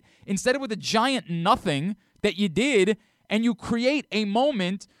night instead of with a giant nothing that you did, and you create a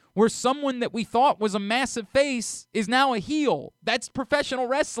moment where someone that we thought was a massive face is now a heel. That's professional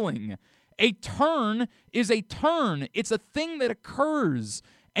wrestling. A turn is a turn. It's a thing that occurs,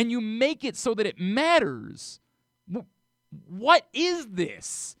 and you make it so that it matters. What is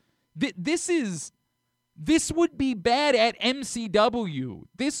this? This would be bad at MCW.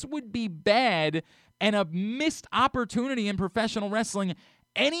 This would be bad and a missed opportunity in professional wrestling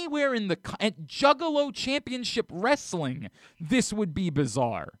anywhere at Juggalo Championship Wrestling. This would be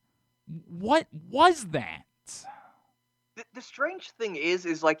bizarre. What was that? The strange thing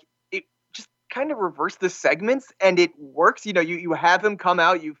is like it just kind of reversed the segments and it works. You know, you have him come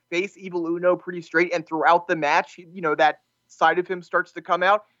out, you face Evil Uno pretty straight, and throughout the match, you know, that side of him starts to come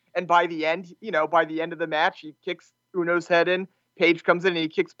out. And by the end of the match, he kicks Uno's head in. Page comes in and he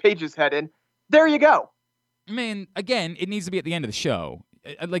kicks Page's head in. There you go. I mean, again, it needs to be at the end of the show.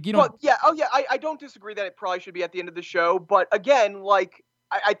 Like you don't. Well, yeah. Oh, yeah. I don't disagree that it probably should be at the end of the show. But again, like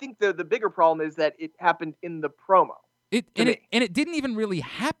I think the bigger problem is that it happened in the promo. It didn't even really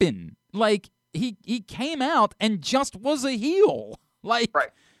happen. Like he came out and just was a heel. Like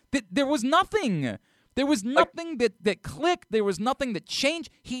there was nothing. There was nothing that clicked. There was nothing that changed.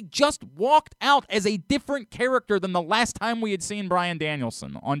 He just walked out as a different character than the last time we had seen Bryan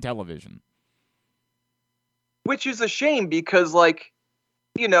Danielson on television. Which is a shame because, like,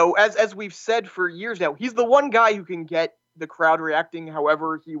 you know, as we've said for years now, he's the one guy who can get the crowd reacting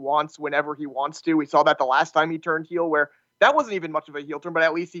however he wants, whenever he wants to. We saw that the last time he turned heel, where that wasn't even much of a heel turn, but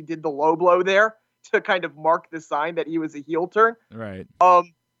at least he did the low blow there to kind of mark the sign that he was a heel turn. Right.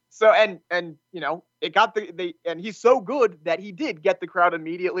 So, and you know, it got and he's so good that he did get the crowd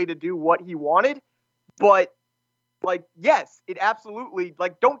immediately to do what he wanted. But, like, yes, it absolutely,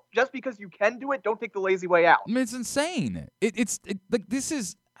 like, don't, just because you can do it, don't take the lazy way out. I mean, it's insane. It's like, this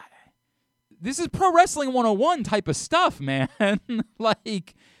is pro wrestling 101 type of stuff, man.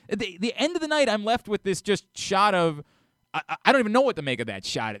 Like, at the end of the night, I'm left with this just shot of, I don't even know what to make of that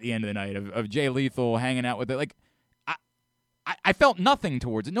shot at the end of the night of Jay Lethal hanging out with it. Like, I felt nothing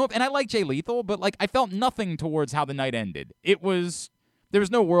towards it. No, and I like Jay Lethal, but like I felt nothing towards how the night ended. There was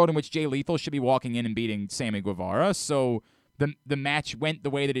no world in which Jay Lethal should be walking in and beating Sammy Guevara. So the match went the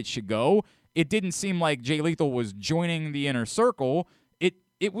way that it should go. It didn't seem like Jay Lethal was joining the Inner Circle.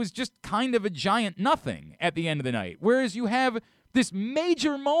 It was just kind of a giant nothing at the end of the night. Whereas you have this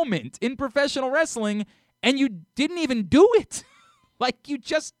major moment in professional wrestling and you didn't even do it. Like you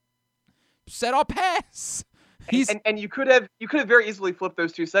just said, I'll pass. And you could have very easily flipped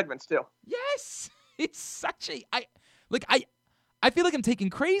those two segments too. Yes, it's such I feel like I'm taking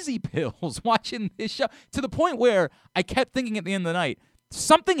crazy pills watching this show to the point where I kept thinking at the end of the night,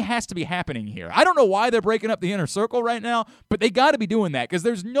 something has to be happening here. I don't know why they're breaking up the Inner Circle right now, but they got to be doing that because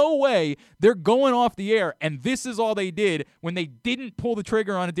there's no way they're going off the air and this is all they did when they didn't pull the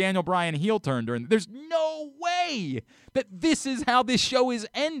trigger on a Daniel Bryan heel turn during. There's no way that this is how this show is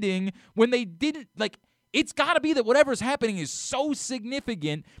ending when they didn't like. It's got to be that whatever's happening is so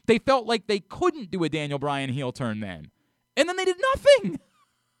significant, they felt like they couldn't do a Daniel Bryan heel turn then. And then they did nothing.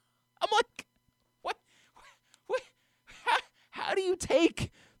 I'm like, what? How do you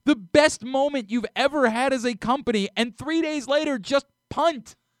take the best moment you've ever had as a company and 3 days later just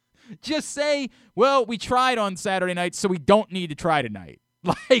punt? Just say, well, we tried on Saturday night, so we don't need to try tonight.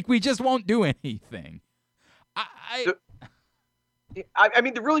 Like, we just won't do anything. I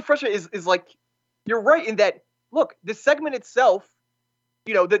mean, the really frustrating is like, you're right in that look, this segment itself,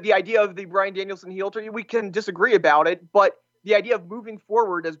 the idea of the Bryan Danielson heel turn, we can disagree about it, but the idea of moving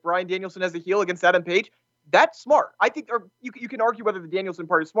forward as Bryan Danielson as a heel against Adam Page, that's smart. I think, or you can argue whether the Danielson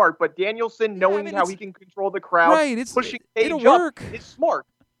part is smart, but Danielson knowing how he can control the crowd, pushing Page up, is smart.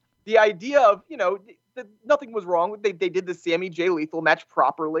 The idea of, that nothing was wrong. They did the Sammy Jay Lethal match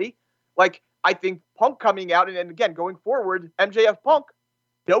properly. Like, I think Punk coming out and again, going forward, MJF Punk,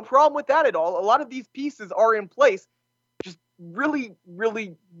 no problem with that at all. A lot of these pieces are in place. Just really,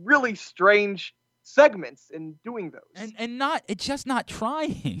 really, really strange segments in doing those. And just not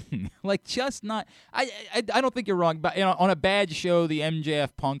trying. Like, just not. I don't think you're wrong. But on a bad show, the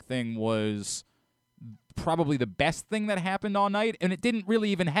MJF Punk thing was probably the best thing that happened all night, and it didn't really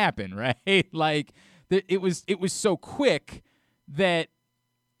even happen, right? Like, it was so quick that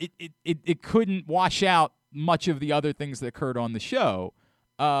it couldn't wash out much of the other things that occurred on the show.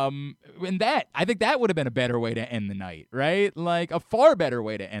 And I think that would have been a better way to end the night, right? Like, a far better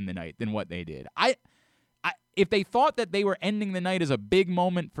way to end the night than what they did. If they thought that they were ending the night as a big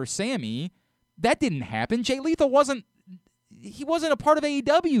moment for Sammy, that didn't happen. Jay Lethal wasn't a part of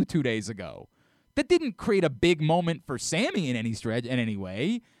AEW 2 days ago. That didn't create a big moment for Sammy in any stretch, in any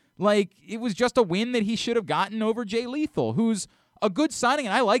way. Like, it was just a win that he should have gotten over Jay Lethal, who's a good signing,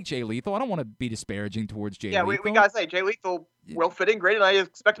 and I like Jay Lethal. I don't want to be disparaging towards Jay Lethal. Yeah, we got to say, Jay Lethal will fit in great, and I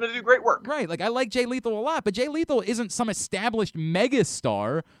expect him to do great work. Right, like, I like Jay Lethal a lot, but Jay Lethal isn't some established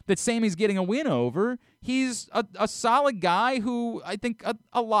megastar that Sammy's getting a win over. He's a solid guy who I think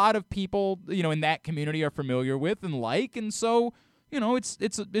a lot of people, in that community are familiar with and like, and so, it's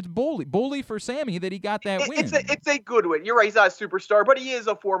bully for Sammy that he got that win. It's a good win. You're right. He's not a superstar, but he is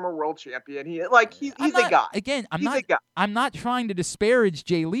a former world champion. He's a guy. Again, I'm not trying to disparage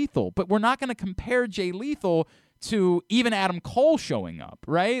Jay Lethal, but we're not going to compare Jay Lethal to even Adam Cole showing up,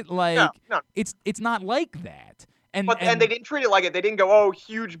 right? Like, no. It's not like that. And they didn't treat it like it. They didn't go, oh,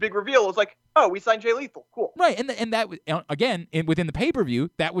 huge big reveal. It was like, oh, we signed Jay Lethal. Cool. Right, and that again within the pay-per-view,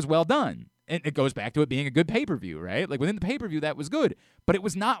 that was well done. And it goes back to it being a good pay-per-view, right? Like, within the pay-per-view, that was good. But it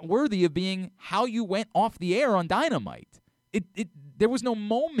was not worthy of being how you went off the air on Dynamite. There was no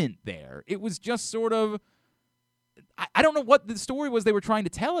moment there. It was just sort of, I don't know what the story was they were trying to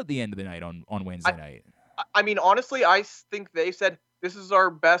tell at the end of the night on Wednesday night. I mean, honestly, I think they said, this is our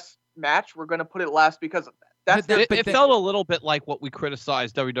best match. We're going to put it last because of that. It felt a little bit like what we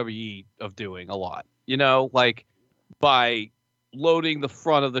criticized WWE of doing a lot. Like, by loading the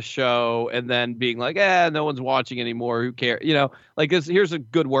front of the show and then being like, no one's watching anymore. Who cares? Like, here's a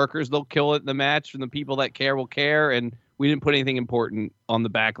good workers. They'll kill it in the match, and the people that care will care. And we didn't put anything important on the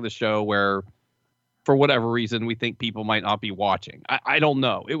back of the show where, for whatever reason, we think people might not be watching. I don't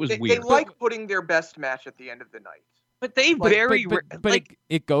know. It was weird. They like putting their best match at the end of the night. But they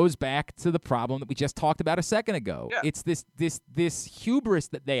it goes back to the problem that we just talked about a second ago. Yeah. It's this hubris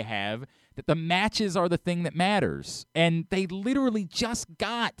that they have that the matches are the thing that matters. And they literally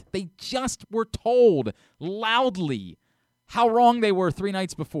they just were told loudly how wrong they were 3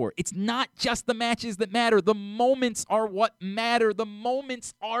 nights before. It's not just the matches that matter. The moments are what matter. The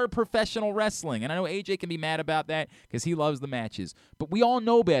moments are professional wrestling. And I know AJ can be mad about that because he loves the matches. But we all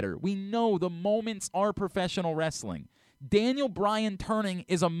know better. We know the moments are professional wrestling. Daniel Bryan turning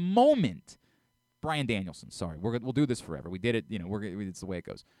is a moment. Bryan Danielson, sorry. We'll do this forever. We did it. It's the way it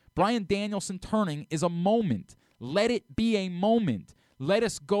goes. Bryan Danielson turning is a moment. Let it be a moment. Let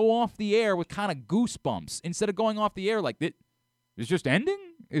us go off the air with kind of goosebumps instead of going off the air like this. It's just ending?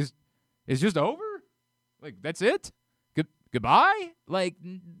 Is just over? Like, that's it? Goodbye? Like,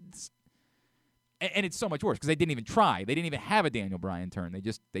 and it's so much worse because they didn't even try. They didn't even have a Daniel Bryan turn. They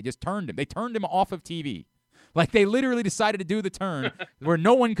just turned him. They turned him off of TV. Like, they literally decided to do the turn where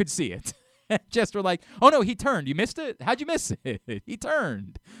no one could see it. Just were like, oh no, he turned. You missed it? How'd you miss it? He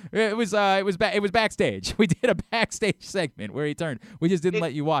turned. It was backstage. We did a backstage segment where he turned. We just didn't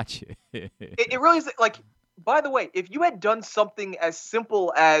let you watch it. It really is like. By the way, if you had done something as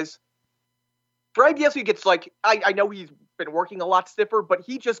simple as Bryan Danielson gets like, I know he's been working a lot stiffer, but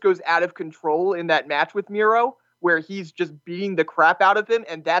he just goes out of control in that match with Miro, where he's just beating the crap out of him,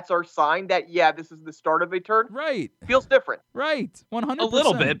 and that's our sign that, this is the start of a turn. Right. Feels different. Right. 100%. A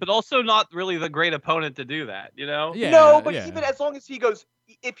little bit, but also not really the great opponent to do that, Yeah, no, but even as long as he goes,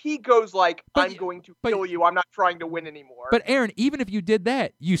 if he goes like, I'm going to kill you, I'm not trying to win anymore. But Aaron, even if you did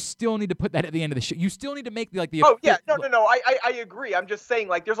that, you still need to put that at the end of the show. You still need to make the Oh yeah, no. I agree. I'm just saying,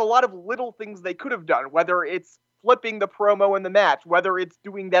 like, there's a lot of little things they could have done, whether it's flipping the promo in the match, whether it's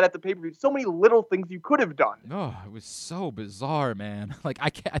doing that at the pay-per-view. So many little things you could have done. Oh, it was so bizarre, man. Like, I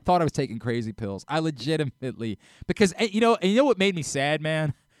thought I was taking crazy pills. I legitimately, because you know what made me sad,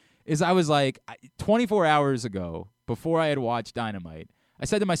 man, is I was like, 24 hours ago, before I had watched Dynamite, I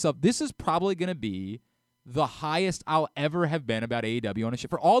said to myself, this is probably going to be the highest I'll ever have been about AEW on a show.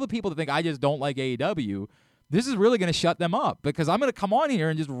 For all the people that think I just don't like AEW, this is really going to shut them up because I'm going to come on here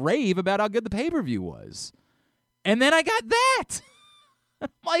and just rave about how good the pay-per-view was. And then I got that. I'm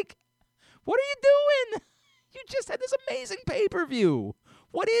like, what are you doing? You just had this amazing pay-per-view.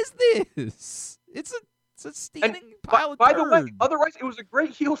 What is this? It's a steaming pile of By turd. the way, otherwise it was a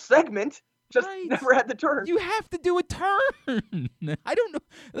great heel segment. Just Right. never had the turn. You have to do a turn. I don't know.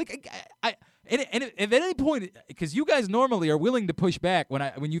 Like and if at any point, because you guys normally are willing to push back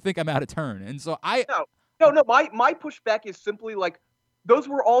when you think I'm out of turn, and so No. My pushback is simply like those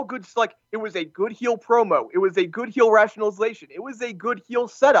were all good. Like it was a good heel promo. It was a good heel rationalization. It was a good heel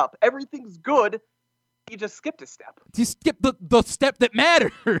setup. Everything's good. You just skipped a step. you skip the step that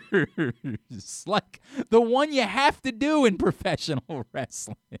matters, like the one you have to do in professional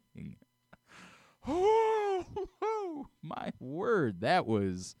wrestling. Oh, my word, that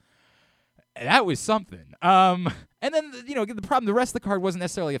was something. And then the problem, the rest of the card wasn't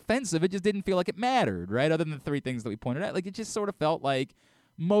necessarily offensive. It just didn't feel like it mattered, right? Other than the three things that we pointed out, like it just sort of felt like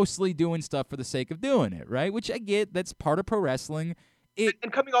mostly doing stuff for the sake of doing it, right? Which I get, that's part of pro wrestling.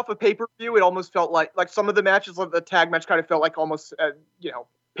 And coming off of pay-per-view, it almost felt like some of the matches, like the tag match, kind of felt like almost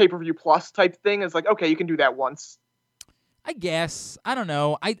pay-per-view plus type thing. It's like, okay, you can do that once. I guess. I don't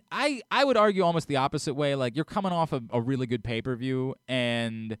know. I would argue almost the opposite way. Like you're coming off a really good pay-per-view,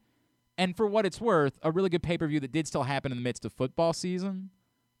 and for what it's worth, a really good pay-per-view that did still happen in the midst of football season.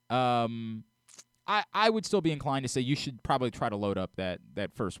 I would still be inclined to say you should probably try to load up that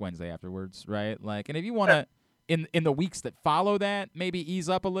first Wednesday afterwards, right? Like, and if you want to, in the weeks that follow that, maybe ease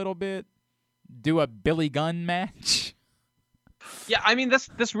up a little bit, do a Billy Gunn match. Yeah, I mean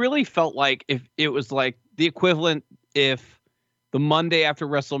this really felt like if it was like the equivalent if the Monday after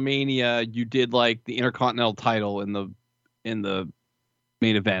WrestleMania you did like the Intercontinental title in the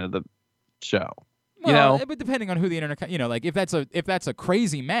main event of the show. Well, but depending on who the like if that's a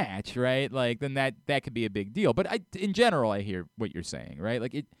crazy match, right? Like then that could be a big deal. But in general, I hear what you're saying, right?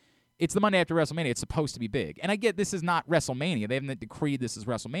 Like it's the Monday after WrestleMania. It's supposed to be big, and I get this is not WrestleMania. They haven't decreed this is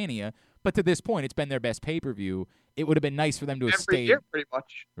WrestleMania, but to this point, it's been their best pay-per-view. It would have been nice for them to have Every stayed. year, pretty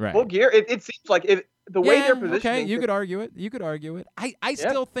much. Right. Full gear. It seems like the way they're positioning. Okay, you could argue it. I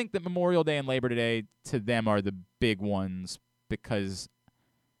still think that Memorial Day and Labor Day to them are the big ones because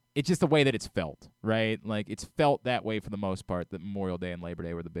it's just the way that it's felt, right? Like it's felt that way for the most part. That Memorial Day and Labor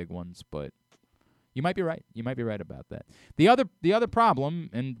Day were the big ones, but you might be right. You might be right about that. The other problem,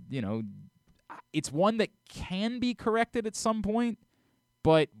 and it's one that can be corrected at some point,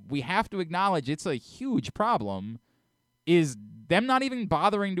 but we have to acknowledge it's a huge problem, is them not even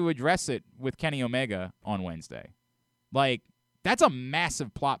bothering to address it with Kenny Omega on Wednesday. Like, that's a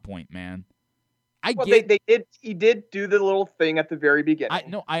massive plot point, man. He did do the little thing at the very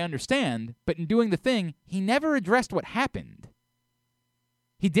beginning. I understand, but in doing the thing, he never addressed what happened.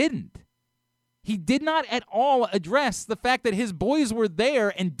 He didn't. He did not at all address the fact that his boys were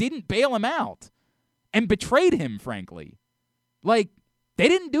there and didn't bail him out and betrayed him, frankly. Like, they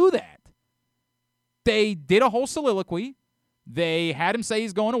didn't do that. They did a whole soliloquy. They had him say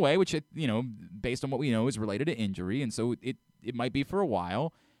he's going away, which, based on what we know, is related to injury, and so it might be for a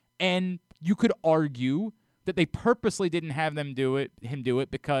while. And you could argue that they purposely didn't have him do it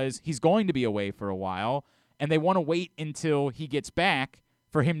because he's going to be away for a while, and they want to wait until he gets back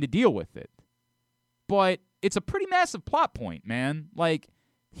for him to deal with it. But it's a pretty massive plot point, man. Like,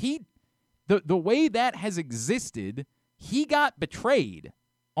 the way that has existed, he got betrayed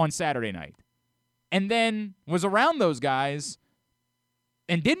on Saturday night and then was around those guys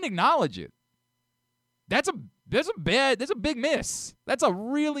and didn't acknowledge it. That's a big miss. That's a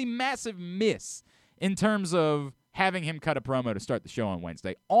really massive miss in terms of having him cut a promo to start the show on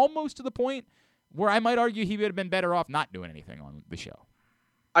Wednesday, almost to the point where I might argue he would have been better off not doing anything on the show.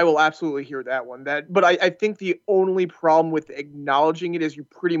 I will absolutely hear that one. But I think the only problem with acknowledging it is you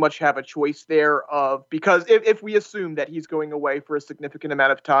pretty much have a choice there because if we assume that he's going away for a significant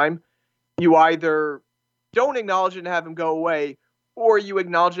amount of time, you either don't acknowledge it and have him go away, or you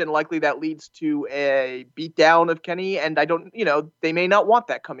acknowledge it and likely that leads to a beatdown of Kenny. And they may not want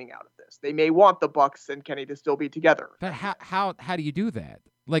that coming out of this. They may want the Bucks and Kenny to still be together. But how do you do that?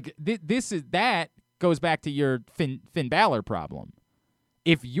 Like that goes back to your Finn Balor problem.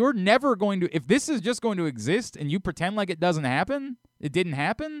 If this is just going to exist and you pretend like it didn't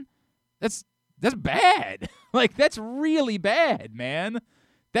happen, that's bad. Like, that's really bad, man.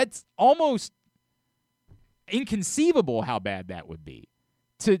 That's almost inconceivable how bad that would be.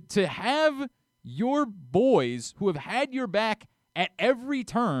 To have your boys who have had your back at every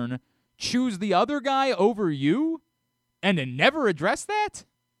turn choose the other guy over you and then never address that?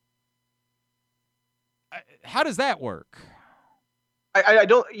 How does that work? I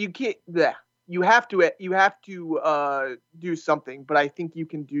don't. You can't. Bleh. You have to. You have to do something. But I think you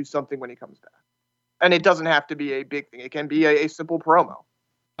can do something when he comes back, and it doesn't have to be a big thing. It can be a simple promo.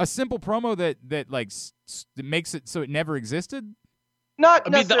 A simple promo that like that makes it so it never existed. Not. I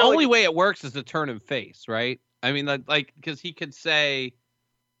mean, the necessarily- only way it works is to turn him face, right? I mean, like because he could say,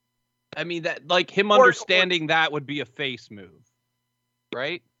 I mean that like him Or- understanding that would be a face move,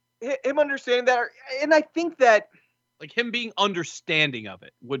 right? him understanding that, and I think that. Like him being understanding of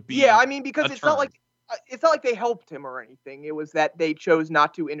it would be. Yeah, I mean, because a it's not turn. like they helped him or anything. It was that they chose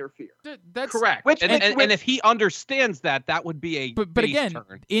not to interfere. That's correct. Which- and if he understands that, that would be a But face again,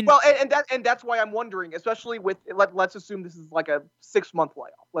 turn. Well, and that's why I'm wondering, especially with let's assume this is like a 6-month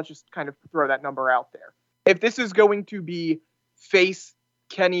layoff. Let's just kind of throw that number out there. If this is going to be face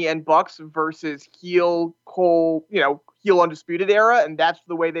Kenny and Bucks versus heel Cole, heel Undisputed Era, and that's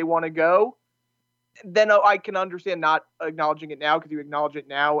the way they want to go, then I can understand not acknowledging it now, because you acknowledge it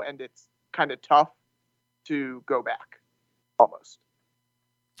now and it's kind of tough to go back, almost.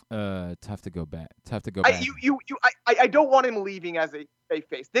 Tough to go back. Back. I don't want him leaving as a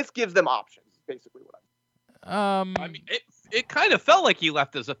face. This gives them options, is basically what I'm. I mean, it kind of felt like he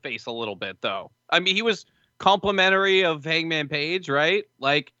left as a face a little bit, though. I mean, he was complimentary of Hangman Page, right?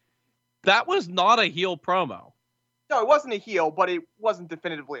 Like, that was not a heel promo. No, it wasn't a heel, but it wasn't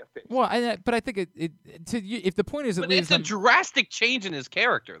definitively a face. Well, but I think if the point is it But leaves it's a them, drastic change in his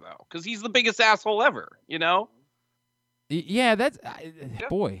character, though, because he's the biggest asshole ever, you know? yeah, that's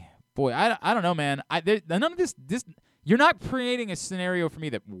boy, I don't know, man. None of this. You're not creating a scenario for me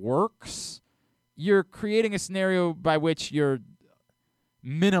that works. You're creating a scenario by which you're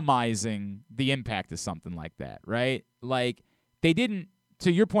minimizing the impact of something like that, right? Like they didn't.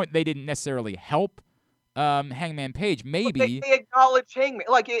 To your point, they didn't necessarily help Hangman Page. Maybe they acknowledge Hangman.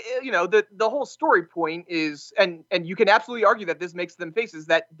 Like the whole story point is, and you can absolutely argue that this makes them faces,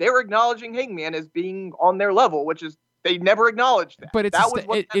 that they're acknowledging Hangman as being on their level, which is they never acknowledged that. But it's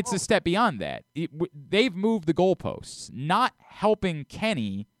that it's a step beyond that. They've moved the goalposts. Not helping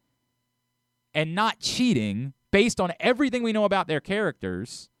Kenny and not cheating based on everything we know about their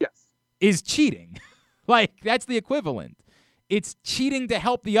characters yes. is cheating. Like, that's the equivalent. It's cheating to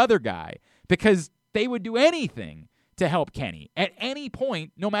help the other guy because they would do anything to help Kenny at any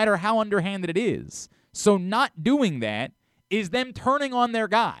point, no matter how underhanded it is. So not doing that is them turning on their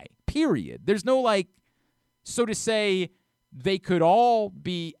guy, period. There's no, like, so to say they could all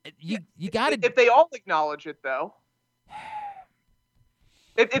be you got to If they all acknowledge it, though.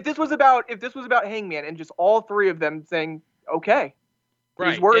 If this was about Hangman and just all three of them saying, okay.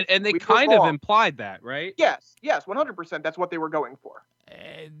 Right. Words, And they we were kind of wrong. implied that, right? Yes, 100%. That's what they were going for.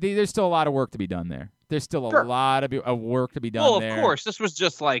 there's still a lot of work to be done there. There's still a Sure. lot of work to be done Well, there. of course. This was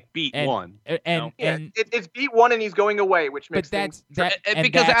just like beat And- one. And Yeah, and it's beat one and he's going away, which but makes things. And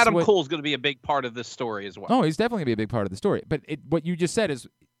because Adam Cole's going to be a big part of this story as well. Oh, he's definitely gonna be a big part of the story. But what you just said is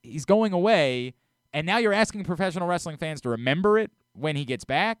he's going away, and now you're asking professional wrestling fans to remember it when he gets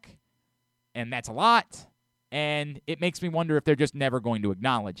back, and that's a lot. And it makes me wonder if they're just never going to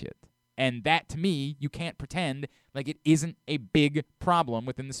acknowledge it. And that, to me, you can't pretend like it isn't a big problem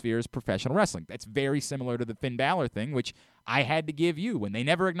within the spheres of professional wrestling. That's very similar to the Finn Balor thing, which I had to give you. When they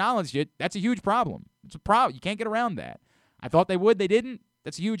never acknowledged it, that's a huge problem. It's a problem. You can't get around that. I thought they would. They didn't.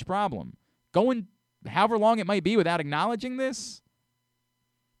 That's a huge problem. Going however long it might be without acknowledging this,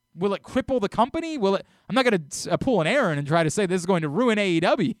 will it cripple the company? Will it? I'm not going to pull an Aaron and try to say this is going to ruin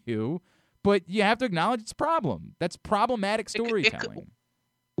AEW, but you have to acknowledge it's a problem. That's problematic It could- storytelling.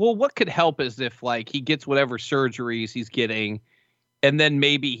 Well, what could help is if like he gets whatever surgeries he's getting, and then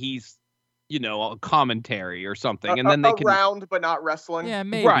maybe he's, a commentary or something, and then they can around but not wrestling. Yeah,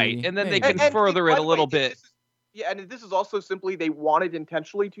 maybe. right, and then they maybe. can further by it the a way, little bit. And this is also simply they wanted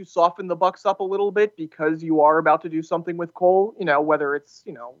intentionally to soften the Bucks up a little bit because you are about to do something with Cole, whether it's,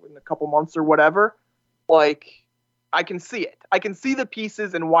 in a couple months or whatever. Like, I can see it. I can see the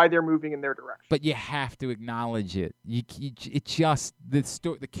pieces and why they're moving in their direction. But you have to acknowledge it. It just the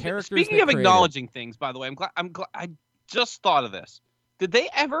characters. Speaking they of created- acknowledging things, by the way, I'm glad I just thought of this. Did they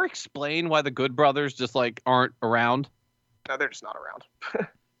ever explain why the Good Brothers just like aren't around? No, they're just not around.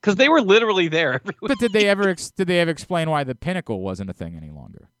 Because they were literally there every week. But did they ever explain why the Pinnacle wasn't a thing any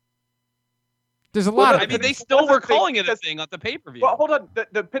longer? There's a lot Well, of. I mean, they Pinnacle still was a were thing calling it a because- thing on the pay-per-view. Well, hold on.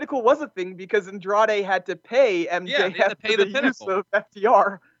 The Pinnacle was a thing because Andrade had to pay MJF Yeah, they had to pay for the the use Pinnacle. of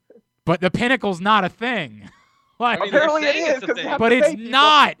FTR. But the Pinnacle's not a thing. Like, I mean, they're Apparently it saying is, it's a 'cause thing. they have but to it's pay people.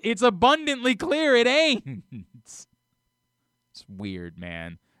 not. It's abundantly clear it ain't. It's weird,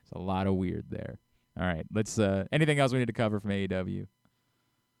 man. It's a lot of weird there. All right, let's. Anything else we need to cover from AEW?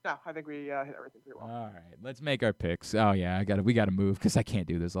 No, I think we hit everything pretty well. All right, let's make our picks. Oh yeah, we gotta move because I can't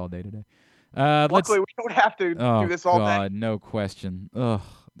do this all day today. Luckily, we don't have to do this all day. No question. Ugh.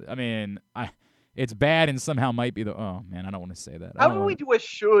 I mean, it's bad and somehow might be the. Oh man, I don't want to say that. How do we do a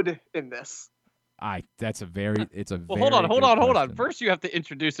should in this? That's a very. It's a. Well, very hold on. question. First, you have to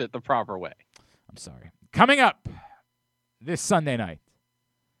introduce it the proper way. I'm sorry. Coming up this Sunday night,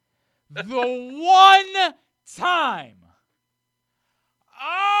 the one time all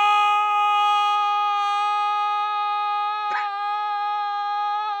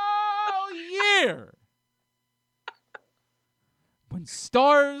year when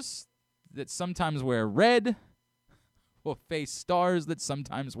stars that sometimes wear red will face stars that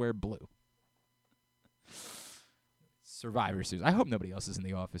sometimes wear blue. Survivor Series. I hope nobody else is in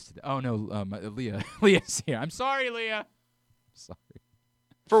the office today. Oh no, Leah. Leah's here. I'm sorry, Leah. Sorry.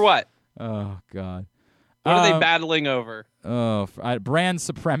 For what? Oh God. What are they battling over? Oh, brand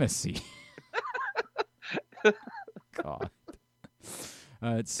supremacy. God.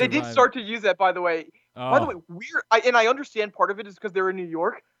 They did start to use that, by the way. By the way, weird. I understand part of it is because they're in New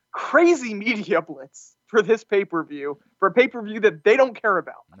York. Crazy media blitz for this pay-per-view, for a pay-per-view that they don't care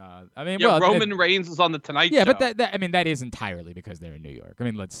about. I mean, Roman Reigns was on the Tonight Show. Yeah, but that is entirely because they're in New York. I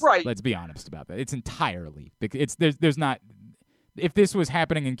mean, let's be honest about that. It's entirely because there's not. If this was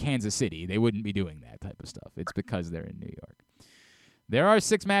happening in Kansas City, they wouldn't be doing that type of stuff. It's because they're in New York. There are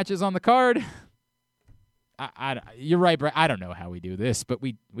 6 matches on the card. You're right, Brett. I don't know how we do this, but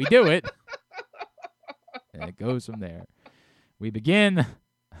we do it. And it goes from there. We begin.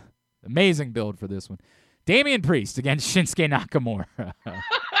 Amazing build for this one. Damian Priest against Shinsuke Nakamura.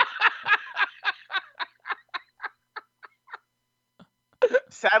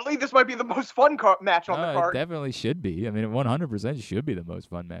 Sadly, this might be the most fun match on the card. It definitely should be. I mean, it 100% should be the most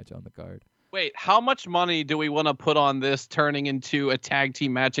fun match on the card. Wait, how much money do we want to put on this turning into a tag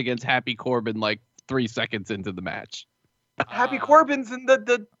team match against Happy Corbin like 3 seconds into the match? Happy Corbin's in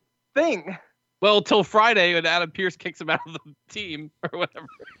the thing. Well, till Friday when Adam Pearce kicks him out of the team or whatever.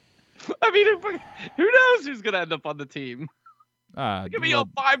 I mean, who knows who's going to end up on the team? Give me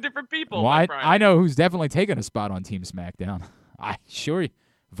 5 different people. Well, I know who's definitely taking a spot on Team SmackDown.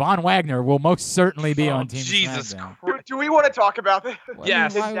 Von Wagner will most certainly be on Team SmackDown. Do we want to talk about this?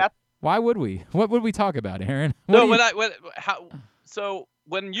 Yes. Why would we? What would we talk about, Aaron? So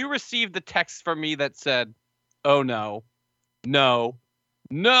when you received the text from me that said, "Oh no,"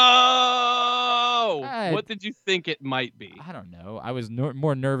 what did you think it might be? I don't know. I was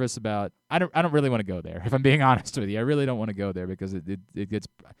more nervous about. I don't really want to go there. If I'm being honest with you, I really don't want to go there because it gets.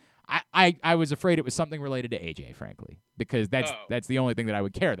 I was afraid it was something related to AJ, frankly, because that's the only thing that I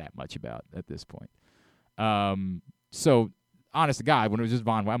would care that much about at this point. So honest to God, when it was just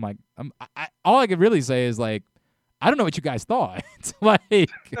Von, I'm like, all I could really say is like, I don't know what you guys thought. Like,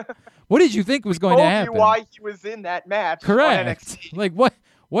 what did you think was going to happen? Told you why he was in that match. Correct. Like,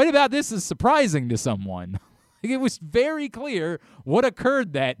 what about this is surprising to someone? Like, it was very clear what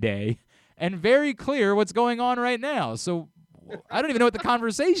occurred that day, and very clear what's going on right now. So I don't even know what the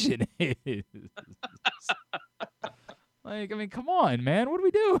conversation is. Like, I mean, come on, man. What are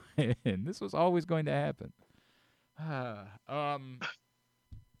we doing? This was always going to happen.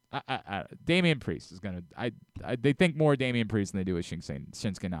 Damian Priest is gonna. They think more Damian Priest than they do with Shinsuke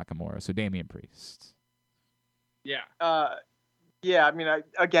Nakamura. So Damian Priest. Yeah. Yeah. I mean, I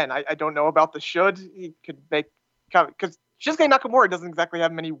don't know about the should. He could make because Shinsuke Nakamura doesn't exactly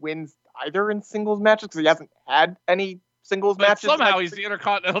have many wins either in singles matches because he hasn't had any singles matches. Somehow he's the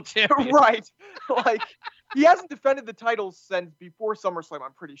Intercontinental Champion. Right. Like he hasn't defended the titles since before SummerSlam.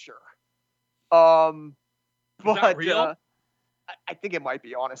 I'm pretty sure. Is that real? I think it might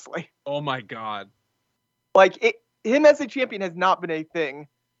be, honestly. Oh my God! Like him as a champion has not been a thing.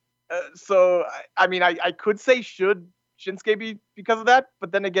 So I mean, I could say should Shinsuke be because of that,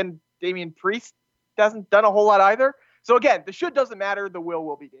 but then again, Damian Priest hasn't done a whole lot either. So again, the should doesn't matter. The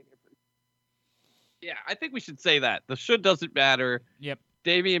will be Damian Priest. Yeah, I think we should say that the should doesn't matter. Yep.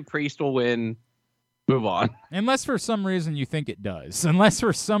 Damian Priest will win. Move on. Unless for some reason you think it does. Unless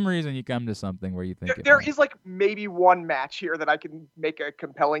for some reason you come to something where you think there is like maybe one match here that I can make a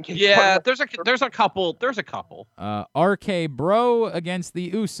compelling case. Yeah, there's a couple. RK Bro against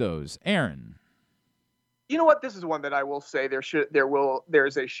the Usos. Aaron. You know what? This is one that I will say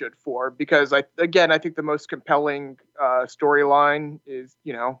there's a should for because I think the most compelling storyline is,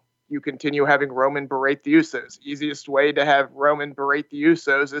 you continue having Roman berate the Usos. Easiest way to have Roman berate the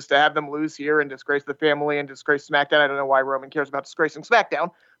Usos is to have them lose here and disgrace the family and disgrace SmackDown. I don't know why Roman cares about disgracing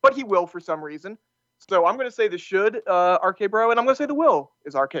SmackDown, but he will for some reason. So I'm going to say the should RK Bro, and I'm going to say the will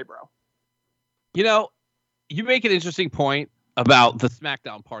is RK Bro. You know, you make an interesting point about the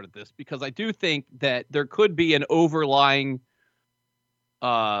SmackDown part of this, because I do think that there could be an overlying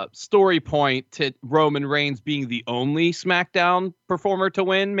story point to Roman Reigns being the only SmackDown performer to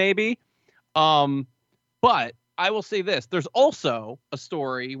win, maybe. But I will say this. There's also a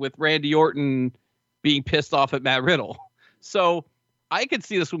story with Randy Orton being pissed off at Matt Riddle. So I could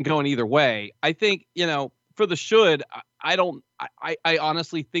see this one going either way. I think, for the should, I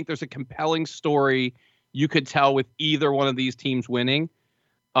honestly think there's a compelling story you could tell with either one of these teams winning.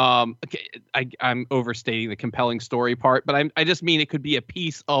 Okay, I'm overstating the compelling story part, but I just mean it could be a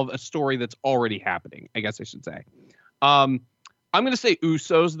piece of a story that's already happening, I guess I should say. I'm going to say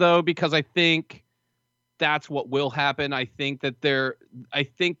Usos, though, because I think that's what will happen. I think there's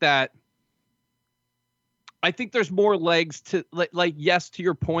more legs to, like, yes, to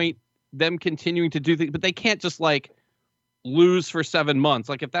your point, them continuing to do things, but they can't just lose for 7 months.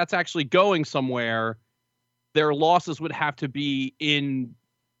 Like, if that's actually going somewhere, their losses would have to be in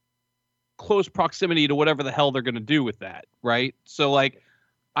close proximity to whatever the hell they're going to do with that, right? So, I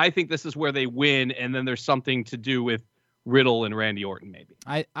think this is where they win, and then there's something to do with Riddle and Randy Orton, maybe.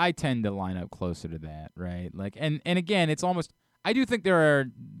 I tend to line up closer to that, right? And again, it's almost, I do think there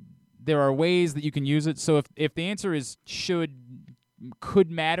are ways that you can use it. So if the answer is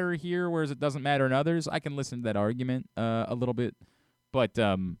could matter here, whereas it doesn't matter in others, I can listen to that argument a little bit. But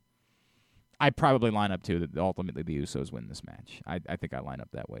I'd probably line up, too, that ultimately the Usos win this match. I think I line up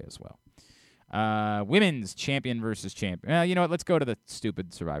that way as well. Women's champion versus champion. You know what? Let's go to the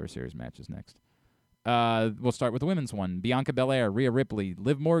stupid Survivor Series matches next. We'll start with the women's one. Bianca Belair, Rhea Ripley,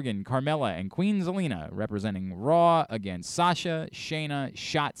 Liv Morgan, Carmella, and Queen Zelina representing Raw against Sasha, Shayna,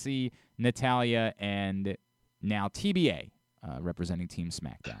 Shotzi, Natalya, and now TBA representing Team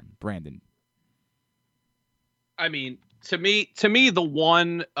SmackDown. Brandon. I mean, to me, the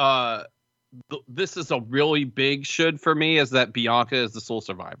one this is a really big should for me is that Bianca is the sole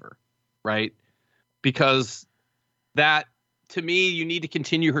survivor, right? Because that, to me, you need to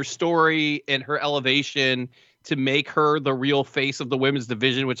continue her story and her elevation to make her the real face of the women's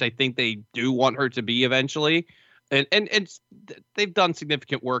division, which I think they do want her to be eventually. And they've done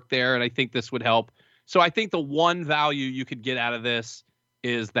significant work there, and I think this would help. So I think the one value you could get out of this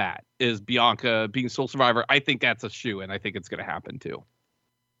is Bianca being sole survivor. I think that's a shoe, and I think it's going to happen too.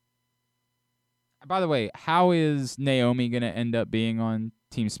 By the way, how is Naomi going to end up being on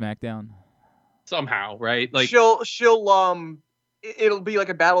Team SmackDown? Somehow, right? She'll it'll be like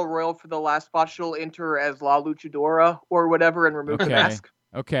a battle royal for the last spot. She'll enter as La Luchadora or whatever and remove the mask.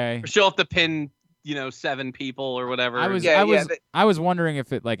 Okay. She'll have to pin, 7 people or whatever. I was wondering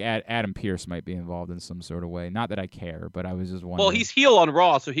if it Adam Pearce might be involved in some sort of way. Not that I care, but I was just wondering. Well, he's heel on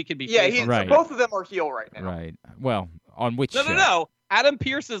Raw, so he could be. Yeah, right. Both of them are heel right now. Right. Well, on which? No. Adam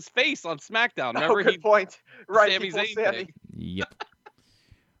Pearce's face on SmackDown. Remember, good point. Right. Sami Zayn Sammy. Yep.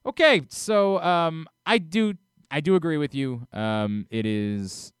 Okay, so I do agree with you. It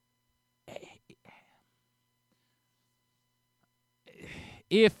is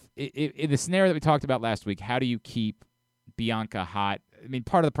if the scenario that we talked about last week, how do you keep Bianca hot? I mean,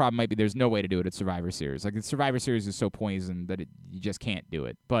 part of the problem might be there's no way to do it at Survivor Series. Like, the Survivor Series is so poisoned that you just can't do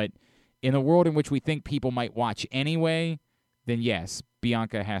it. But in a world in which we think people might watch anyway, then yes,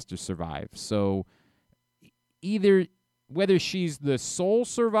 Bianca has to survive. So either whether she's the sole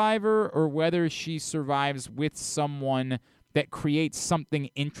survivor or whether she survives with someone that creates something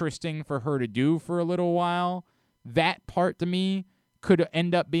interesting for her to do for a little while, that part to me could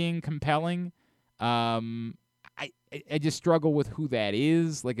end up being compelling. I just struggle with who that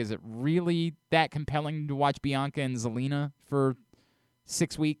is. Like, is it really that compelling to watch Bianca and Zelina for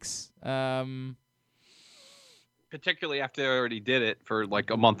 6 weeks? Particularly after they already did it for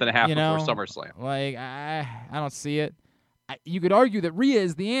a month and a half before SummerSlam. Like, I don't see it. You could argue that Rhea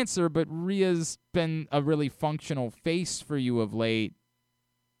is the answer, but Rhea's been a really functional face for you of late.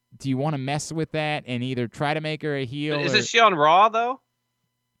 Do you want to mess with that and either try to make her a heel? Isn't she on Raw, though?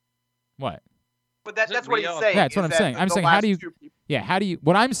 What? But that's what he's saying. Yeah, that's what I'm saying. I'm saying, how do you...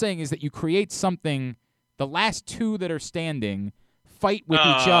 What I'm saying is that you create something, the last two that are standing fight with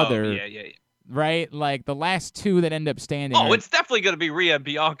each other. Yeah. Right? Like, the last two that end up standing. Oh, it's definitely going to be Rhea and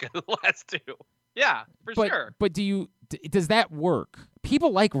Bianca, the last two. Yeah, for sure. But does that work?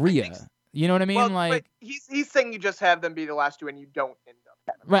 People like Rhea. You know what I mean? Well, but he's saying you just have them be the last two and you don't end up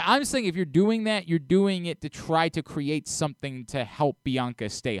having them. Right. I'm saying if you're doing that, you're doing it to try to create something to help Bianca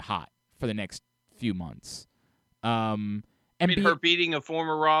stay hot for the next few months. Her beating a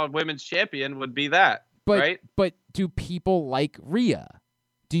former Raw Women's Champion would be that, right? But do people like Rhea?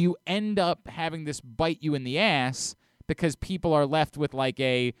 do you end up having this bite you in the ass because people are left with like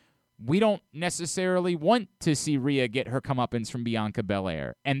we don't necessarily want to see Rhea get her comeuppance from Bianca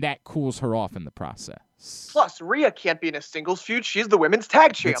Belair, and that cools her off in the process. Plus, Rhea can't be in a singles feud. She's the women's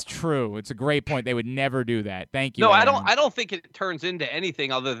tag champ. It's true. It's a great point. They would never do that. Thank you. No, Aaron. I don't think it turns into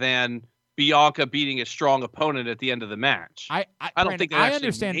anything other than Bianca beating a strong opponent at the end of the match. I don't Brandon, think that I actually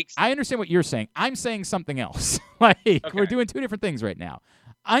understand. makes- I understand what you're saying. I'm saying something else. We're doing two different things right now.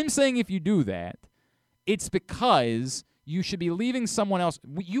 I'm saying if you do that, it's because you should be leaving someone else.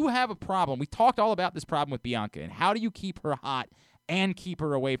 You have a problem. We talked all about this problem with Bianca and how do you keep her hot and keep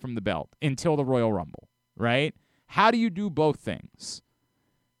her away from the belt until the Royal Rumble, right? How do you do both things?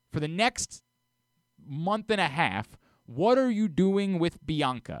 For the next month and a half, what are you doing with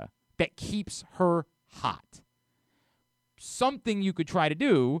Bianca that keeps her hot? Something you could try to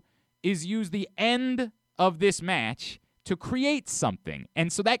do is use the end of this match to create something.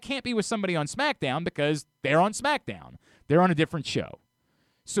 And so that can't be with somebody on SmackDown because they're on SmackDown. They're on a different show.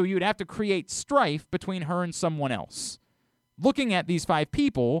 So you'd have to create strife between her and someone else. Looking at these 5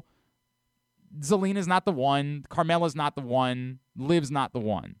 people, Zelina's not the one, Carmella's not the one, Liv's not the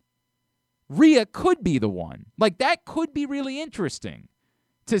one. Rhea could be the one. Like, that could be really interesting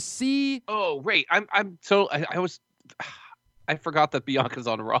to see. Oh, wait. I forgot that Bianca's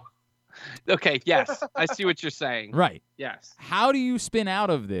on Raw. Okay, yes. I see what you're saying. Right. Yes. How do you spin out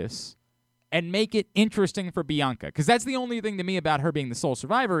of this and make it interesting for Bianca? Because that's the only thing to me about her being the sole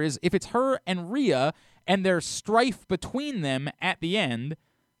survivor is if it's her and Rhea and there's strife between them at the end,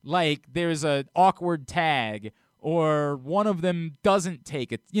 like there's an awkward tag or one of them doesn't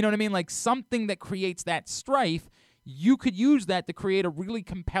take it. You know what I mean? Like something that creates that strife. You could use that to create a really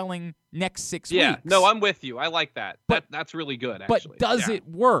compelling next 6 weeks. Yeah, no, I'm with you. I like that. That's really good, actually. But does it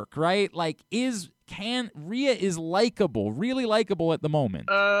work, right? Like, Rhea is likable, really likable at the moment.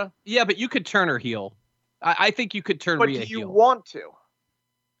 Yeah, but you could turn her heel. I think you could turn Rhea heel. But do you want to?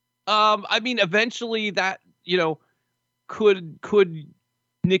 I mean, eventually that, could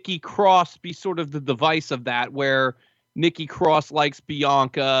Nikki Cross be sort of the device of that, where Nikki Cross likes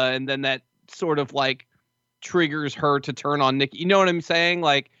Bianca, and then that sort of like triggers her to turn on Nikki. You know what I'm saying?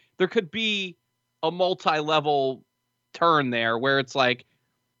 Like there could be a multi-level turn there where it's like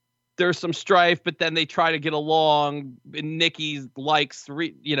there's some strife, but then they try to get along and Nikki likes,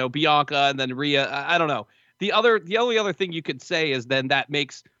 Bianca and then Rhea. I don't know. The only other thing you could say is then that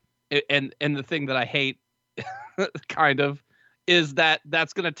makes, and the thing that I hate kind of is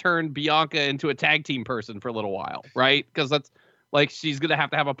that's going to turn Bianca into a tag team person for a little while, right? Because that's like she's going to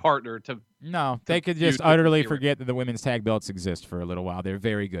have a partner to. No, they could just utterly forget that the women's tag belts exist for a little while. They're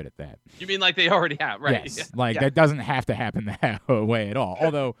very good at that. You mean like they already have, right? Yes, that doesn't have to happen that way at all.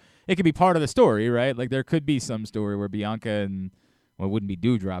 Although it could be part of the story, right? Like there could be some story where Bianca and, well, it wouldn't be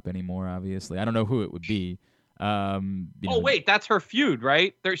Doudrop anymore, obviously. I don't know who it would be. Wait, that's her feud,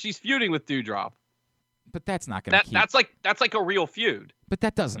 right? She's feuding with Doudrop. But that's not going to keep. That's like a real feud. But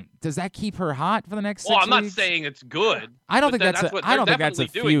that doesn't. Does that keep her hot for the next 6 weeks? Well, I'm not saying it's good. I don't think that's a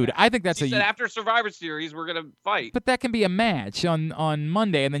feud. That. I think that's she said after Survivor Series we're gonna fight. But that can be a match on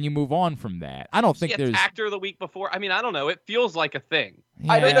Monday, and then you move on from that. I don't think there's actor of the week before. I mean, I don't know. It feels like a thing.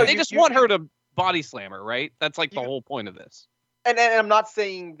 Yeah. I don't know. They just want her to body slam her, right? That's like the whole point of this. And I'm not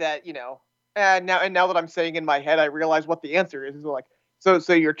saying that, and now that I'm saying in my head, I realize what the answer is. Is like, so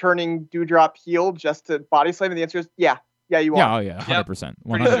you're turning Doudrop heel just to body slam? And the answer is, yeah, you are. Yeah, 100%.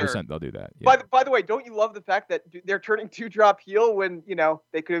 100% they'll do that. Yeah. By the way, don't you love the fact that they're turning Doudrop heel when,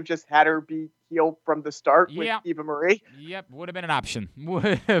 they could have just had her be heel from the start with Eva Marie? Yep, would have been an option.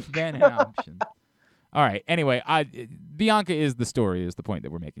 Would have been an option. All right. Anyway, Bianca is the story, is the point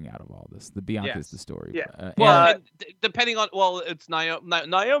that we're making out of all this. The Bianca is the story. Yeah. Depending on, it's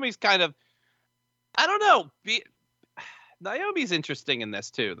Naomi's kind of, I don't know. Naomi's interesting in this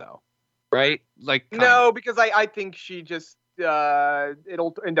too, though, right? Like no, because I think she just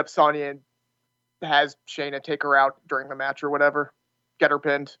it'll end up Sonya and has Shayna take her out during the match or whatever, get her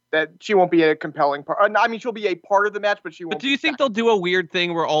pinned. That she won't be a compelling part. I mean, she'll be a part of the match, but she won't. But do you think they'll do a weird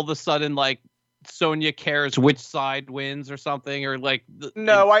thing where all of a sudden, like, Sonya cares which side wins or something, or like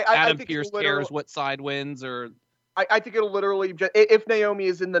Adam Pearce cares what side wins, or I think it'll literally just, if Naomi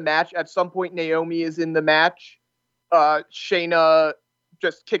is in the match at some point, Naomi is in the match. Shayna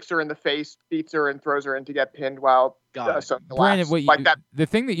just kicks her in the face, beats her, and throws her in to get pinned while Brandon, the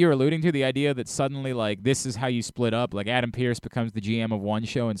thing that you're alluding to, the idea that suddenly, like, this is how you split up, like Adam Pearce becomes the GM of one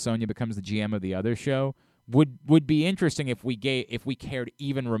show and Sonya becomes the GM of the other show, would be interesting if we cared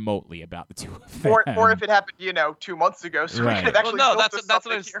even remotely about the two of them. Or if it happened, 2 months ago, so we could have actually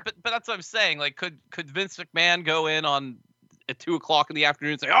that's what I'm saying. Like, could Vince McMahon go in on at 2:00 in the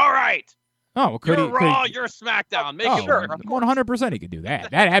afternoon and say, "All right, Oh, could you're he? Raw, you're SmackDown. Make it work." 100% he could do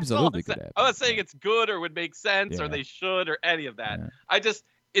that. That absolutely could happen. I'm not saying it's good or would make sense or Yeah. they should or any of that. Yeah.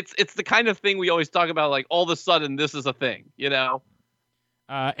 It's the kind of thing we always talk about. Like all of a sudden, this is a thing.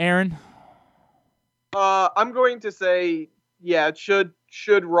 Aaron. I'm going to say, yeah, it should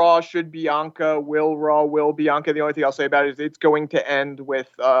Raw, should Bianca, will Raw, will Bianca. The only thing I'll say about it is it's going to end with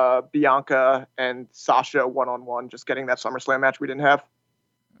Bianca and Sasha one-on-one, just getting that SummerSlam match we didn't have.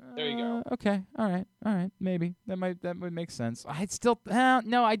 There you go. Okay. All right. Maybe that would make sense.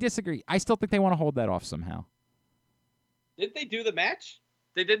 No, I disagree. I still think they want to hold that off somehow. Did they do the match?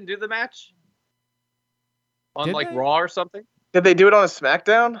 They didn't do the match on Did like they? Raw or something. Did they do it on a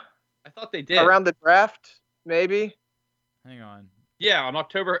SmackDown? I thought they did. Around the draft, maybe? Hang on. Yeah, on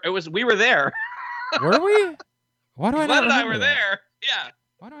October. We were there. Were we? Why do I not Glenn and I remember were that? there. Yeah,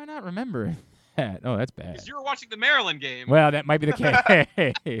 Why do I not remember that? Oh, that's bad. because you were watching the Maryland game. Well, that might be the case.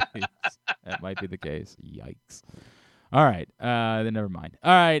 That might be the case. Yikes. All right. Then never mind.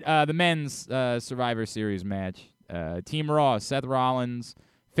 All right. The men's Survivor Series match. Team Raw: Seth Rollins,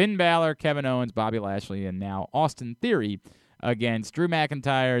 Finn Balor, Kevin Owens, Bobby Lashley, and now Austin Theory against Drew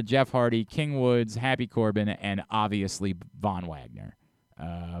McIntyre, Jeff Hardy, King Woods, Happy Corbin, and obviously Von Wagner.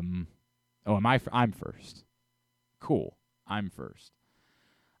 I'm first. Cool. I'm first.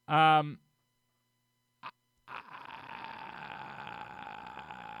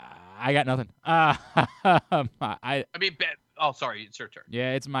 I got nothing. Sorry, it's your turn.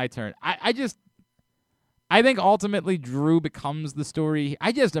 Yeah, it's my turn. I think ultimately Drew becomes the story.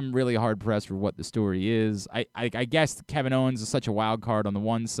 I just am really hard pressed for what the story is. I guess Kevin Owens is such a wild card on the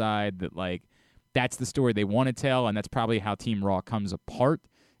one side that like that's the story they want to tell, and that's probably how Team Raw comes apart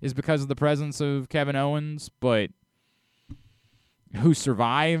is because of the presence of Kevin Owens. But who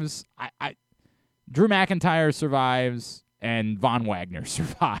survives? Drew McIntyre survives, and Von Wagner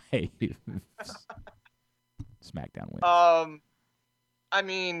survives. SmackDown wins. I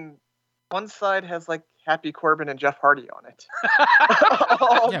mean, one side has like Happy Corbin and Jeff Hardy on it.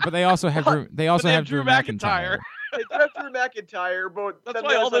 Yeah, but they also have Drew. They also they have Drew McIntyre. They do have Drew McIntyre, but That's then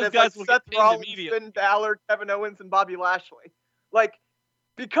why the all other those side has, guys will get Seth pinned Rollins, immediately. Finn Balor, Kevin Owens, and Bobby Lashley. Like,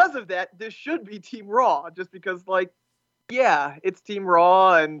 because of that, this should be Team Raw. Just because, like, yeah, it's Team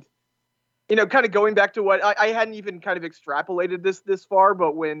Raw, and kind of going back to what I hadn't even kind of extrapolated this far,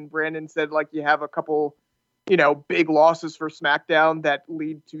 but when Brandon said like you have a couple, big losses for SmackDown that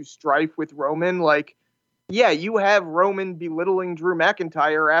lead to strife with Roman, like. Yeah, you have Roman belittling Drew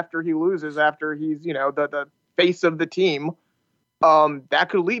McIntyre after he loses, after he's, the face of the team. That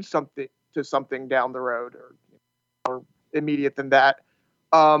could lead to something down the road or immediate than that.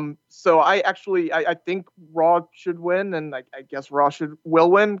 So I think Raw should win, and I guess Raw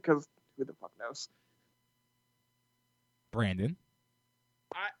will win, because who the fuck knows? Brandon.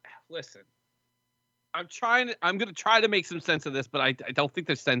 Listen, I'm going to try to make some sense of this, but I don't think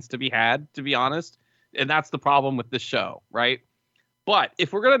there's sense to be had, to be honest. And that's the problem with this show, right? But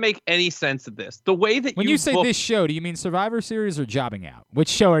if we're going to make any sense of this, the way that when you say this show, do you mean Survivor Series or Jobbing Out? Which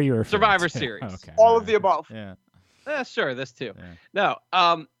show are you referring Survivor to? Series. Okay. All of the above. Yeah. Sure, this too. Yeah. No,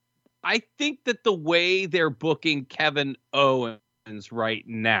 I think that the way they're booking Kevin Owens right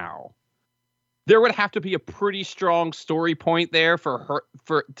now, there would have to be a pretty strong story point there for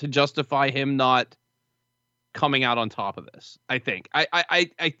to justify him not coming out on top of this. I think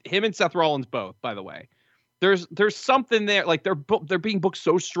him and Seth Rollins both, by the way, there's something there. Like they're being booked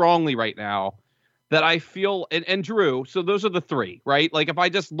so strongly right now that I feel, and Drew. So those are the three, right? Like if I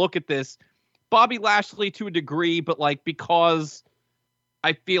just look at this, Bobby Lashley to a degree, but like because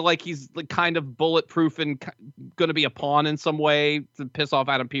I feel like he's like kind of bulletproof and going to be a pawn in some way to piss off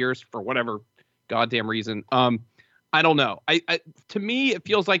Adam Pearce for whatever goddamn reason. I don't know. I to me, it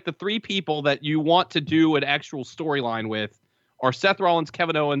feels like the three people that you want to do an actual storyline with are Seth Rollins,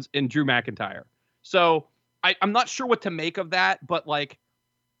 Kevin Owens, and Drew McIntyre. So I'm not sure what to make of that, but like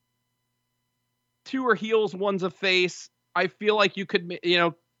two are heels, one's a face. I feel like you could,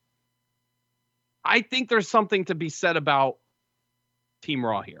 I think there's something to be said about Team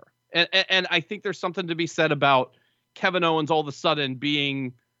Raw here. And I think there's something to be said about Kevin Owens all of a sudden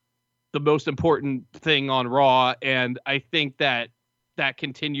being the most important thing on Raw, and I think that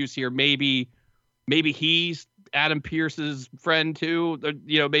continues here. Maybe he's Adam Pearce's friend too.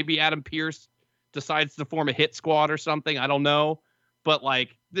 Maybe Adam Pearce decides to form a hit squad or something. I don't know, but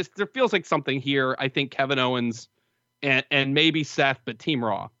like this, there feels like something here. I think Kevin Owens and maybe Seth, but Team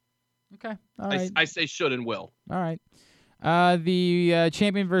Raw. Okay, all right. I say should and will. All right. The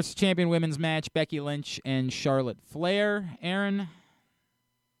champion versus champion women's match: Becky Lynch and Charlotte Flair. Aaron.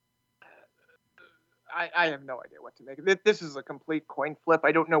 I have no idea what to make. This is a complete coin flip.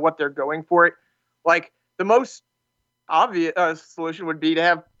 I don't know what they're going for it. Like, the most obvious solution would be to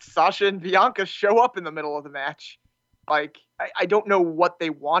have Sasha and Bianca show up in the middle of the match. Like, I don't know what they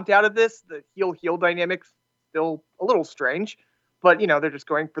want out of this. The heel dynamic's still a little strange, but they're just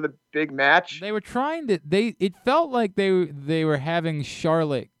going for the big match. They were trying to. It felt like they were having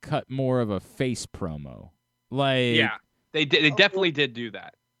Charlotte cut more of a face promo. Like, Yeah, they did. They definitely did do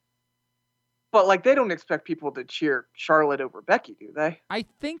that. But like, they don't expect people to cheer Charlotte over Becky, do they? I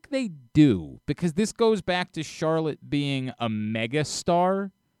think they do, because this goes back to Charlotte being a mega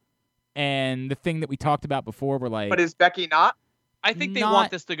star, and the thing that we talked about before, we're like, But is Becky not? I think they Not-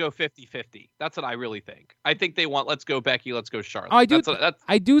 want this to go 50-50. That's what I really think. I think they want, let's go Becky, let's go Charlotte. I do. That's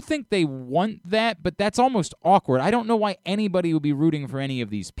I do think they want that, but that's almost awkward. I don't know why anybody would be rooting for any of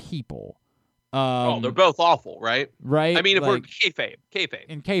these people. they're both awful, right? Right. I mean, if we're like, kayfabe.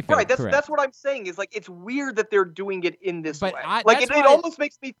 in kayfabe, Right, correct. that's what I'm saying. Is like, it's weird that they're doing it in this But way. that's It why- almost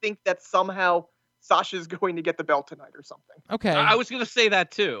makes me think that somehow Sasha's going to get the belt tonight or something. Okay. I was going to say that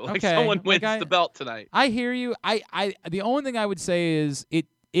too. Like, Okay, someone like wins the belt tonight. I hear you. I the only thing I would say is it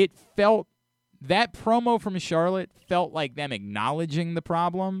felt, that promo from Charlotte felt like them acknowledging the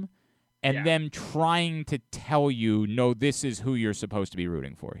problem and Yeah. them trying to tell you, no, this is who you're supposed to be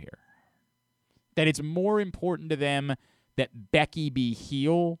rooting for here. That it's more important to them that Becky be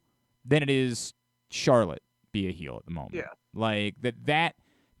heel than it is Charlotte be a heel at the moment. Yeah. Like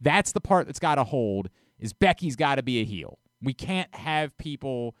that's the part that's got to hold, is Becky's got to be a heel. We can't have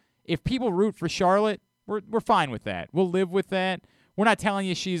people, if people root for Charlotte, we're fine with that. We'll live with that. We're not telling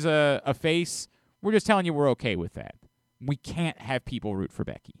you she's a face. We're just telling you we're okay with that. We can't have people root for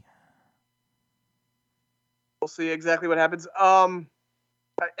Becky. We'll see exactly what happens. And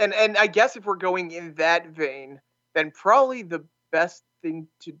I guess if we're going in that vein, then probably the best thing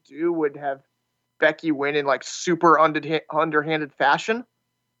to do would have Becky win in like super underhanded fashion.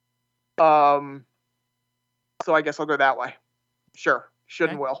 So I guess I'll go that way. Sure, should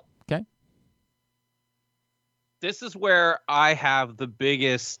and will. Okay. This is where I have the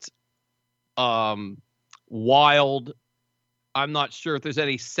biggest wild, I'm not sure if there's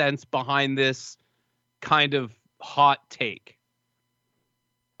any sense behind this kind of hot take.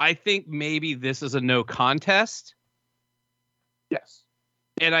 I think maybe this is a no contest, Yes,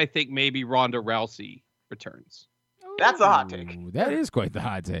 and I think maybe Ronda Rousey returns. that's a hot take. Ooh, that is quite the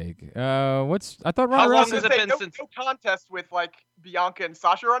hot take. I thought How Ronda long Rousey. has it been no, since- no contest with like Bianca and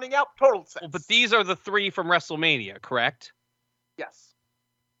Sasha running out? Total sense. Well, but these are the three from WrestleMania, correct? yes,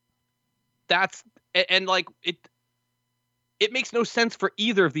 That's and like it makes no sense for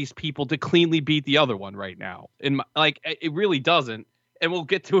either of these people to cleanly beat the other one right now. It really doesn't. And we'll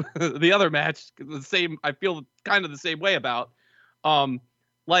get to the other match the same. I feel kind of the same way about.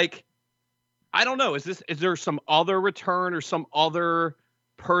 Like, I don't know. Is there some other return or some other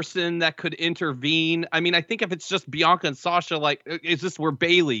person that could intervene? I mean, I think if it's just Bianca and Sasha, like, is this where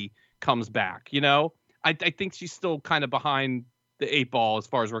Bayley comes back? I think she's still kind of behind the 8 ball as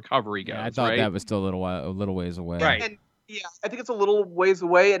far as recovery goes. Yeah, I thought right? that was still a little ways away. Right. And yeah, I think it's a little ways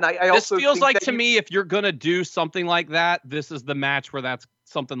away. And I This also feels think like that to me, if you're gonna do something like that, this is the match where that's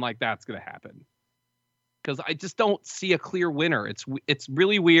something like that's gonna happen. Because I just don't see a clear winner. It's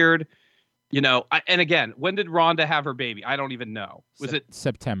really weird, and again, when did Ronda have her baby? I don't even know. Was it?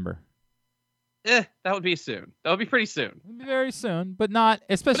 September? That would be soon. That would be pretty soon. Very soon, but not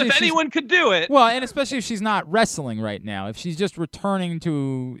But especially if she's- anyone could do it, Well, and especially if she's not wrestling right now. If she's just returning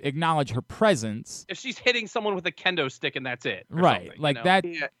to acknowledge her presence, if she's hitting someone with a kendo stick and that's it, or right? something, Like that.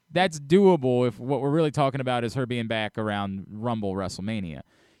 Yeah. That's doable if what we're really talking about is her being back around Rumble, WrestleMania.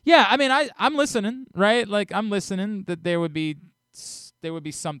 Yeah, I mean, I'm listening, right? Like I'm listening that there would be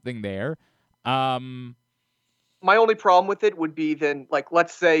something there. My only problem with it would be then, like,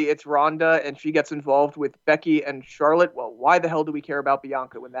 let's say it's Ronda and she gets involved with Becky and Charlotte. Well, why the hell do we care about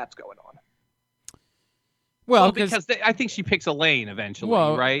Bianca when that's going on? Well, because I think she picks a lane eventually,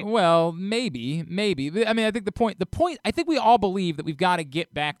 well, right? Well, maybe. I mean, I think the point. I think we all believe that we've got to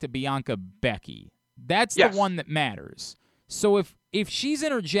get back to Bianca Becky. That's Yes. the one that matters. So if she's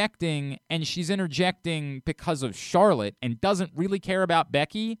interjecting and she's interjecting because of Charlotte and doesn't really care about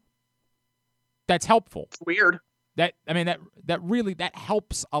Becky, that's helpful. It's weird. That really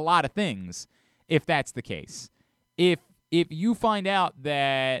helps a lot of things if that's the case. If you find out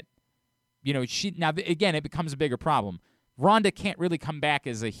that she now again it becomes a bigger problem. Ronda can't really come back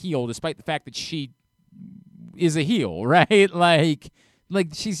as a heel despite the fact that she is a heel, right? Like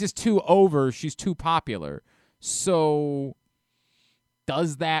she's just too over, she's too popular. So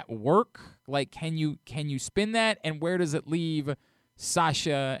does that work? Like can you spin that, and where does it leave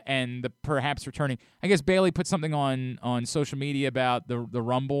Sasha and the perhaps returning. I guess Bailey put something on social media about the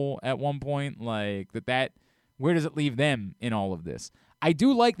Rumble at one point, like that. Where does it leave them in all of this? I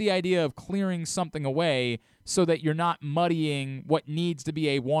do like the idea of clearing something away so that you're not muddying what needs to be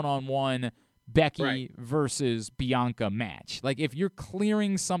a one-on-one Becky versus Bianca match. Like, if you're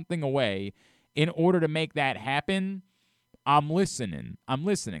clearing something away in order to make that happen, I'm listening.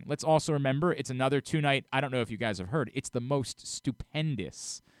 Let's also remember it's another 2-night. I don't know if you guys have heard. It's the most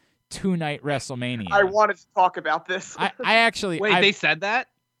stupendous 2-night WrestleMania. I wanted to talk about this. I actually. Wait, they said that?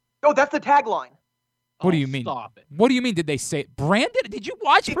 No, that's the tagline. What do you mean? Stop it. What do you mean? Did they say it? Brandon, did you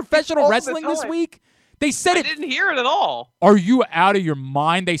watch professional wrestling this week? They said I didn't hear it at all. Are you out of your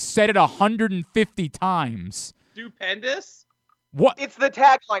mind? They said it 150 times. Stupendous? What? It's the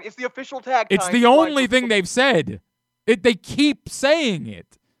tagline. It's the official tagline. It's the only thing they've said. They keep saying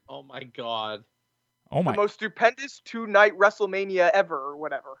it. Oh my God. Oh my. The most stupendous 2-night WrestleMania ever, or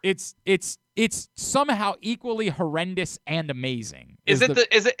whatever. It's somehow equally horrendous and amazing. Is this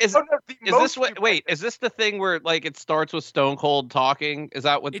the thing where like it starts with Stone Cold talking? Is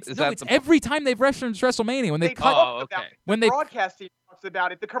that what? It's every time they've referenced WrestleMania when they cut. Oh, okay. When the broadcasting talks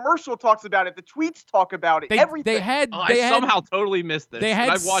about it, the commercial talks about it, the tweets talk about it. Everything. I somehow totally missed this. They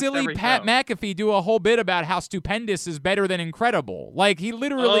had silly Pat McAfee do a whole bit about how stupendous is better than incredible. Like he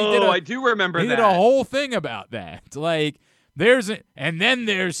literally did. I do remember that. He did a whole thing about that. Like. And then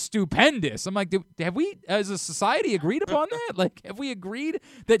there's stupendous. I'm like, have we as a society agreed upon that? Like, have we agreed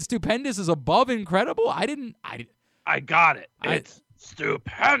that stupendous is above incredible? I got it. It's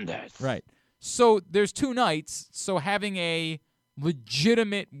stupendous. Right. So there's 2 nights. So having a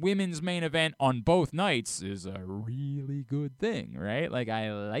legitimate women's main event on both nights is a really good thing, right? Like,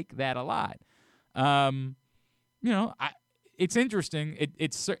 I like that a lot. It's interesting.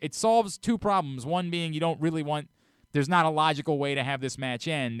 It solves 2 problems. One being you don't really want. There's not a logical way to have this match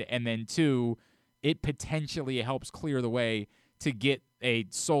end, and then 2, it potentially helps clear the way to get a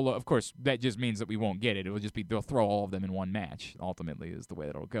solo. Of course, that just means that we won't get it. It will just be they'll throw all of them in one match. Ultimately, is the way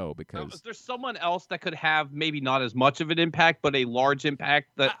that'll go because there's someone else that could have maybe not as much of an impact, but a large impact.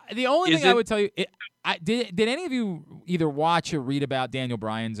 That the only thing I would tell you, did any of you either watch or read about Daniel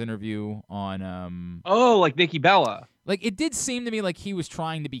Bryan's interview on? Like Nikki Bella. Like it did seem to me like he was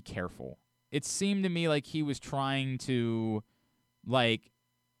trying to be careful. It seemed to me like he was trying to,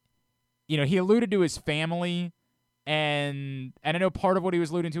 he alluded to his family, and I know part of what he was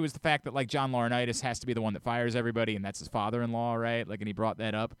alluding to is the fact that, like, John Laurinaitis has to be the one that fires everybody, and that's his father-in-law, right? Like, and he brought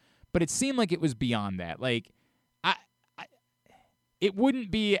that up. But it seemed like it was beyond that. Like, it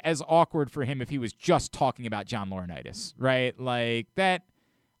wouldn't be as awkward for him if he was just talking about John Laurinaitis, right? Like, that,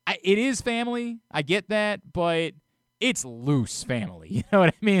 it is family, I get that, but it's loose family, you know what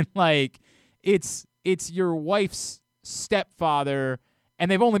I mean? Like, it's your wife's stepfather, and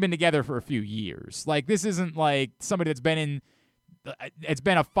they've only been together for a few years. Like, this isn't like somebody that's been it's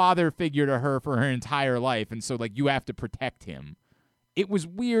been a father figure to her for her entire life, and so, like, you have to protect him. It was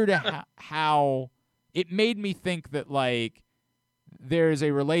weird how it made me think that, like, there's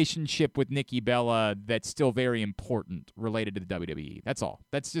a relationship with Nikki Bella that's still very important related to the WWE. That's all.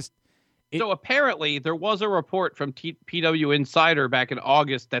 That's just... So apparently there was a report from PW Insider back in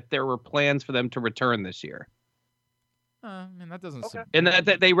August that there were plans for them to return this year. That doesn't. Okay. And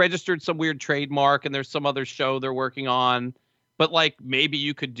that they registered some weird trademark, and there's some other show they're working on. But like maybe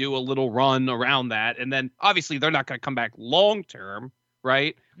you could do a little run around that, and then obviously they're not going to come back long term,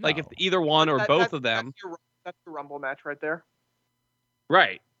 right? No. Like if either one or both of them. That's the Rumble match right there.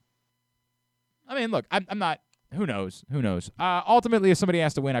 Right. I mean, look, I'm not. Who knows? Ultimately, if somebody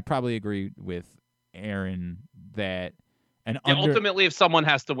has to win, I probably agree with Aaron that ultimately, if someone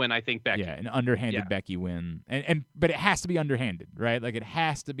has to win, I think Becky. Yeah, an underhanded Becky win, but it has to be underhanded, right? Like it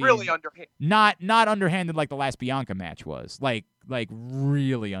has to be really underhanded. Not underhanded like the last Bianca match was. Like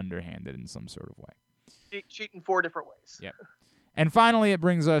really underhanded in some sort of way. Cheat in 4 different ways. Yeah. And finally, it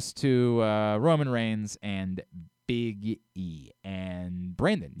brings us to Roman Reigns and Big E. And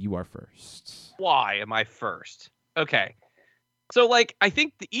Brandon, you are first. Why am I first? Okay. So, like, I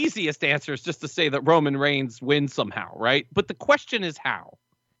think the easiest answer is just to say that Roman Reigns wins somehow, right? But the question is how.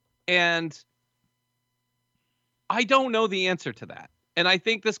 And I don't know the answer to that. And I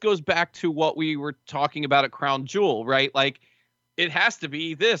think this goes back to what we were talking about at Crown Jewel, right? Like, it has to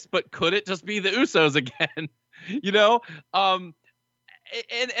be this, but could it just be the Usos again? You know? And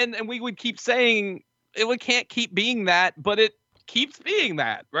we would keep saying it can't keep being that, but it keeps being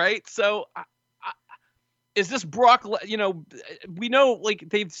that, right? So is this Brock? We know, like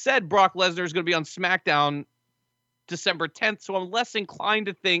they've said, Brock Lesnar is going to be on SmackDown December 10th. So I'm less inclined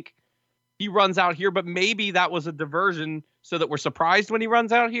to think he runs out here, but maybe that was a diversion so that we're surprised when he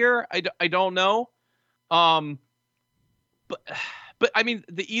runs out here? I don't know. But I mean,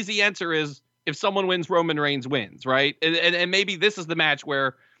 the easy answer is if someone wins, Roman Reigns wins, right? And maybe this is the match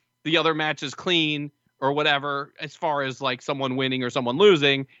where the other match is clean or whatever, as far as like someone winning or someone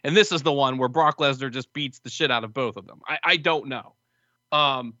losing. And this is the one where Brock Lesnar just beats the shit out of both of them. I don't know.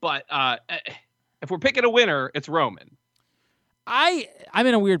 But if we're picking a winner, it's Roman. I'm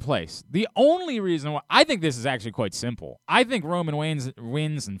in a weird place. The only reason why I think this is actually quite simple. I think Roman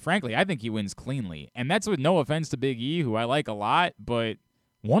wins, and frankly, I think he wins cleanly. And that's with no offense to Big E, who I like a lot, but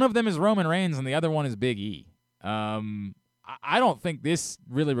one of them is Roman Reigns and the other one is Big E. I don't think this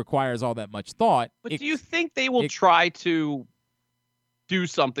really requires all that much thought. But do you think they will try to do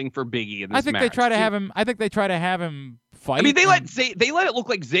something for Big E in this match? I think they try to have him fight. I mean, they let it look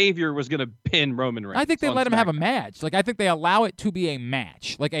like Xavier was going to pin Roman Reigns. I think they let him have a match. Like, I think they allow it to be a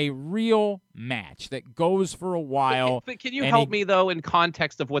match, like a real match that goes for a while. But can you help me, though, in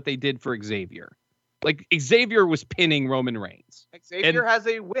context of what they did for Xavier? Like, Xavier was pinning Roman Reigns. Xavier has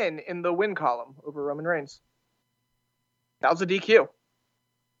a win in the win column over Roman Reigns. That was a DQ.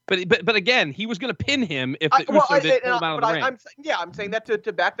 But again, he was going to pin him if the Uso didn't pull him out of the ring. I'm saying that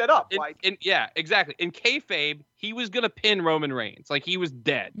to back that up. Yeah, exactly. In kayfabe, he was going to pin Roman Reigns. Like, he was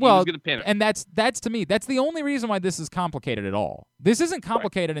dead. Well, he was going to pin him. And that's to me, that's the only reason why this is complicated at all. This isn't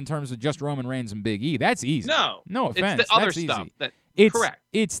complicated in terms of just Roman Reigns and Big E. That's easy. No offense. It's the other that's stuff. Easy. Correct.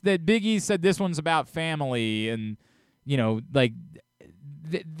 It's that Big E said this one's about family, and like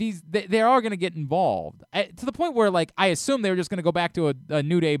they are going to get involved to the point where, like, I assume they were just going to go back to a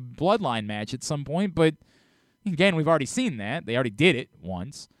New Day bloodline match at some point. But again, we've already seen that. They already did it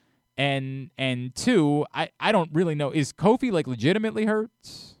once. And two, I don't really know. Is Kofi, like, legitimately hurt?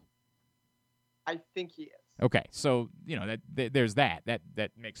 I think he is. Okay, so that there's that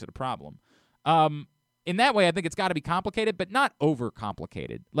makes it a problem. In that way, I think it's got to be complicated, but not over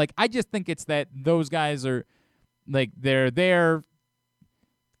complicated. Like, I just think it's that those guys are, like, they're there.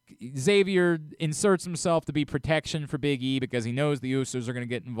 Xavier inserts himself to be protection for Big E because he knows the Usos are going to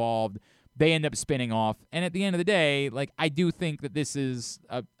get involved. They end up spinning off. And at the end of the day, like, I do think that this is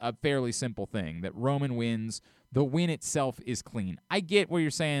a fairly simple thing, that Roman wins. The win itself is clean. I get where you're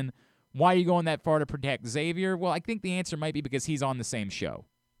saying, why are you going that far to protect Xavier? Well, I think the answer might be because he's on the same show.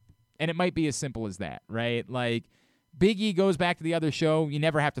 And it might be as simple as that, right? Like, Big E goes back to the other show, you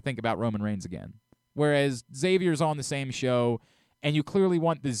never have to think about Roman Reigns again. Whereas Xavier's on the same show, and you clearly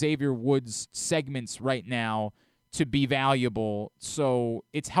want the Xavier Woods segments right now to be valuable, so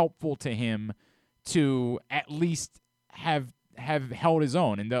it's helpful to him to at least have held his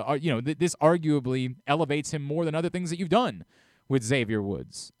own. And this arguably elevates him more than other things that you've done with Xavier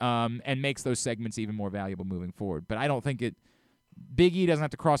Woods, and makes those segments even more valuable moving forward. But I don't think Big E doesn't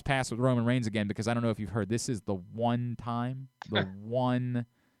have to cross paths with Roman Reigns again, because I don't know if you've heard, this is the one time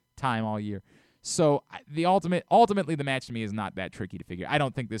all year. So ultimately, the match to me is not that tricky to figure. I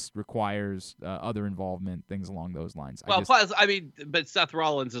don't think this requires other involvement, things along those lines. Well, but Seth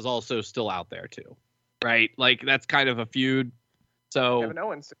Rollins is also still out there too, right? Like, that's kind of a feud. So Kevin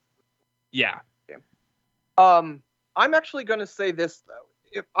Owens. Yeah. I'm actually going to say this though.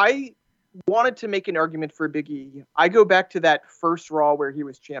 If I wanted to make an argument for Big E, I go back to that first Raw where he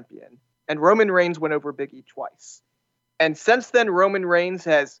was champion, and Roman Reigns went over Big E twice. And since then, Roman Reigns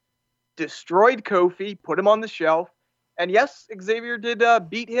has destroyed Kofi, put him on the shelf, and yes, Xavier did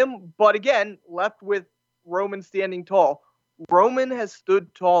beat him, but again, left with Roman standing tall. Roman has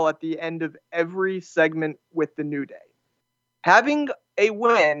stood tall at the end of every segment with the New Day. Having a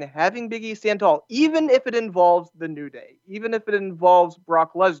win, having Big E stand tall, even if it involves the New Day, even if it involves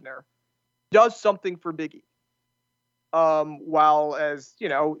Brock Lesnar, does something for Big E. While as,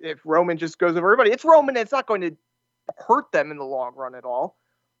 if Roman just goes over everybody, it's Roman, it's not going to hurt them in the long run at all.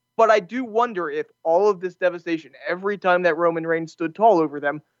 But I do wonder if all of this devastation, every time that Roman Reigns stood tall over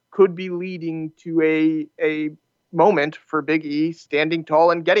them, could be leading to a moment for Big E standing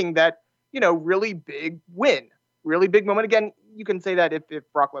tall and getting that, really big win. Really big moment. Again, you can say that if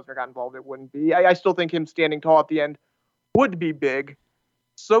Brock Lesnar got involved, it wouldn't be. I still think him standing tall at the end would be big.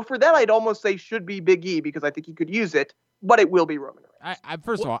 So for that, I'd almost say should be Big E, because I think he could use it, but it will be Roman Reigns.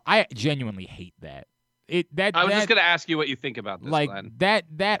 First of all, I genuinely hate that. I was just going to ask you what you think about this, like, Glenn.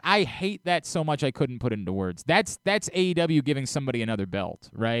 That I hate that so much I couldn't put it into words. That's AEW giving somebody another belt,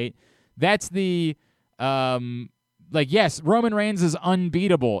 right? That's the yes, Roman Reigns is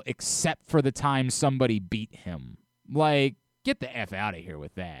unbeatable except for the time somebody beat him. Like, get the F out of here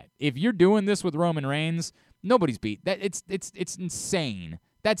with that. If you're doing this with Roman Reigns, nobody's beat. That it's insane.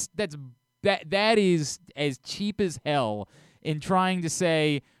 That is as cheap as hell in trying to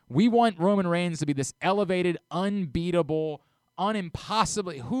say, We want Roman Reigns to be this elevated, unbeatable,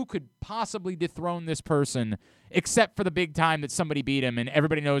 who could possibly dethrone this person except for the big time that somebody beat him and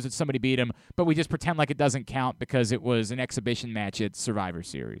everybody knows that somebody beat him, but we just pretend like it doesn't count because it was an exhibition match at Survivor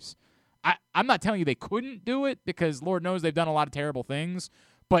Series. I'm not telling you they couldn't do it because Lord knows they've done a lot of terrible things,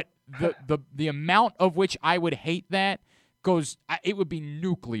 but the amount of which I would hate that it would be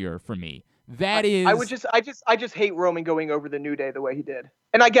nuclear for me. I just hate Roman going over the New Day the way he did.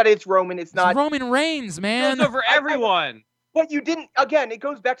 And I get it, it's Roman, it's not Roman Reigns, man. It goes over everyone. But you didn't, again, it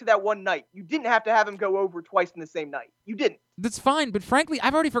goes back to that one night. You didn't have to have him go over twice in the same night. You didn't. That's fine, but frankly,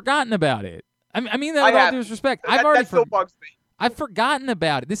 I've already forgotten about it. I mean that with all due respect. That still bugs me. I've forgotten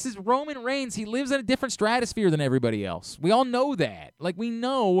about it. This is Roman Reigns. He lives in a different stratosphere than everybody else. We all know that. Like, we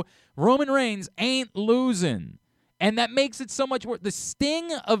know Roman Reigns ain't losing. And that makes it so much worse. The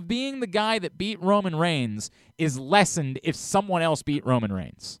sting of being the guy that beat Roman Reigns is lessened if someone else beat Roman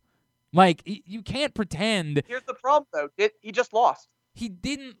Reigns. Like, you can't pretend. Here's the problem, though. He just lost. He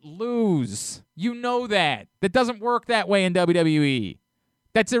didn't lose. You know that. That doesn't work that way in WWE.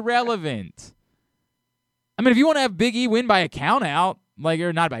 That's irrelevant. I mean, if you want to have Big E win by a count-out,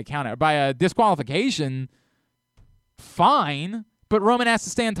 or not by a count-out, by a disqualification, fine. But Roman has to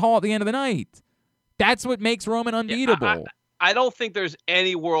stand tall at the end of the night. That's what makes Roman unbeatable. I don't think there's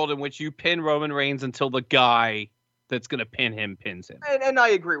any world in which you pin Roman Reigns until the guy that's going to pin him pins him. And I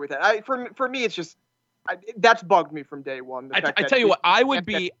agree with that. For me, it's just that's bugged me from day one. I tell you what, I would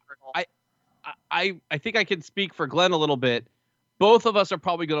be. I think I can speak for Glenn a little bit. Both of us are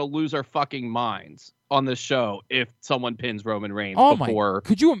probably going to lose our fucking minds on this show if someone pins Roman Reigns before.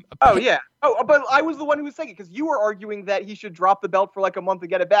 Could you? Oh yeah. Oh, but I was the one who was saying it because you were arguing that he should drop the belt for like a month to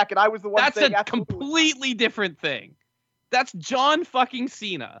get it back, and I was the one. That's saying a completely different thing. That's John fucking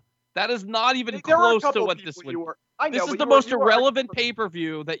Cena. That is not even close to what this would. This is the most irrelevant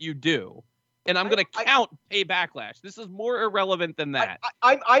pay-per-view that you do. And I'm going to count pay backlash. This is more irrelevant than that.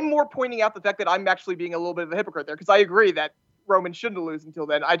 I'm more pointing out the fact that I'm actually being a little bit of a hypocrite there because I agree that Roman shouldn't lose until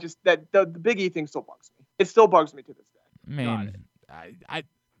then. The Big E thing still bugs me. It still bugs me to this day. Man, I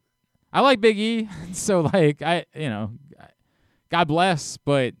like Big E, so God bless,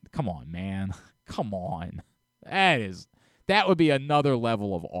 but come on, man. Come on. That would be another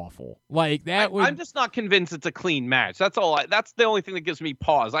level of awful. I'm just not convinced it's a clean match. That's all. That's the only thing that gives me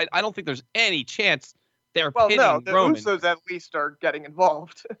pause. I don't think there's any chance they're pinning Roman. The Usos at least are getting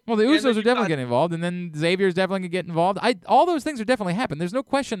involved. Well, the Usos are definitely getting involved, and then Xavier's definitely going to get involved. All those things are definitely happening. There's no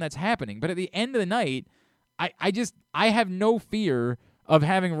question that's happening. But at the end of the night, I have no fear of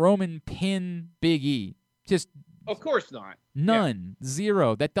having Roman pin Big E. Just of course not. None. Yeah.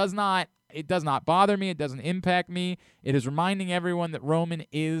 Zero. It does not bother me. It doesn't impact me. It is reminding everyone that Roman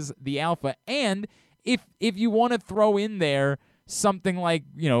is the alpha. And if you want to throw in there something like,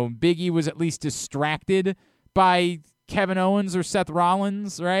 Big E was at least distracted by Kevin Owens or Seth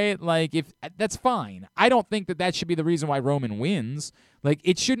Rollins, right? If that's fine. I don't think that should be the reason why Roman wins.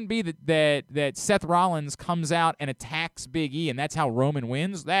 It shouldn't be that Seth Rollins comes out and attacks Big E and that's how Roman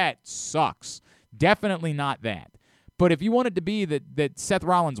wins. That sucks. Definitely not that. But if you want it to be that Seth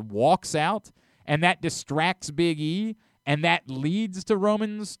Rollins walks out and that distracts Big E and that leads to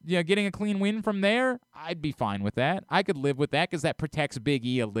Roman's getting a clean win from there, I'd be fine with that. I could live with that because that protects Big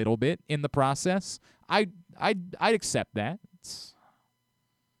E a little bit in the process. I'd accept that.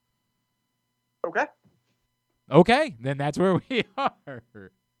 Okay, then that's where we are.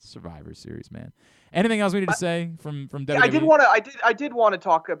 Survivor Series, man. Anything else we need to say from WWE? I did want to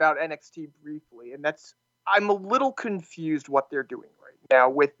talk about NXT briefly, and I'm a little confused what they're doing right now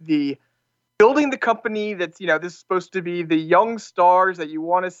with the building the company that's, this is supposed to be the young stars that you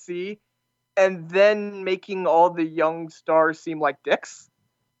want to see, and then making all the young stars seem like dicks.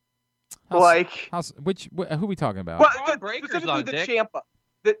 Who are we talking about? Well, specifically the Ciampa.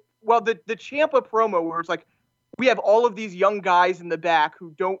 The Ciampa promo where it's like, we have all of these young guys in the back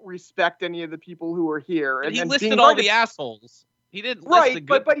who don't respect any of the people who are here. And he listed all the assholes. He didn't list the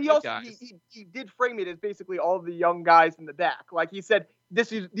good but he also guys. he did frame it as basically all the young guys in the back. Like he said,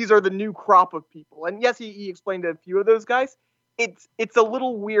 these are the new crop of people. And yes, he explained a few of those guys. It's a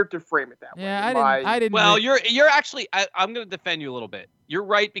little weird to frame it that way. Yeah, I didn't. Well, you're actually. I'm going to defend you a little bit. You're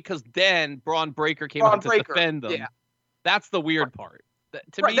right because then Braun Breaker came out to defend them. Yeah. That's the weird part.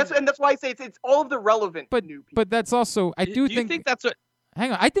 To me, that's why I say it's all of the relevant new people. But that's also do you think that's what?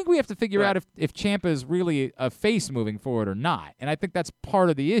 Hang on, I think we have to figure out if Ciampa is really a face moving forward or not, and I think that's part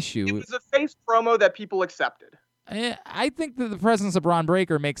of the issue. It was a face promo that people accepted. I think that the presence of Braun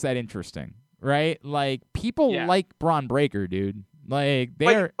Breaker makes that interesting, right? People like Braun Breaker, dude. Like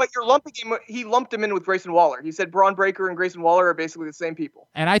they're, but you're lumping him. He lumped him in with Grayson Waller. He said Braun Breaker and Grayson Waller are basically the same people.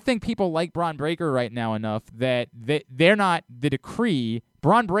 and I think people like Braun Breaker right now enough that they're not the decree.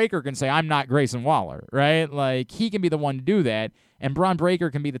 Braun Breaker can say, I'm not Grayson Waller, right? Like, he can be the one to do that, and Braun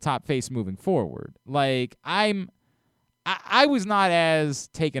Breaker can be the top face moving forward. Like, I was not as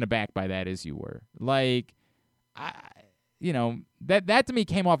taken aback by that as you were. Like, that to me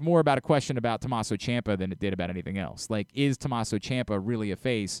came off more about a question about Tommaso Ciampa than it did about anything else. Like, is Tommaso Ciampa really a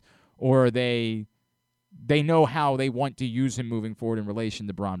face, or are they know how they want to use him moving forward in relation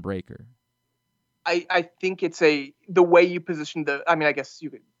to Braun Breaker? I think it's the way you position I guess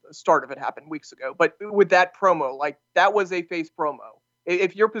the start of it happened weeks ago, but with that promo, like that was a face promo.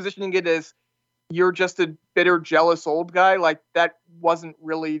 If you're positioning it as you're just a bitter, jealous old guy, like that wasn't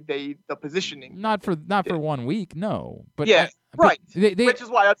really the positioning. Not for 1 week, no. But yeah, right. They, which is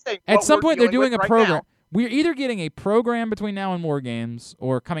why I'm saying at some point they're doing a right program. Now. We're either getting a program between now and War Games,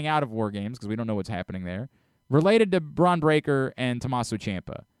 or coming out of War Games because we don't know what's happening there, related to Braun Breaker and Tommaso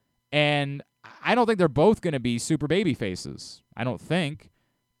Ciampa. And I don't think they're both going to be super baby faces. I don't think.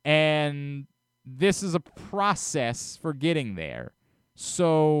 And this is a process for getting there.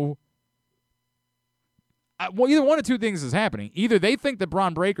 So, either one of two things is happening. Either they think that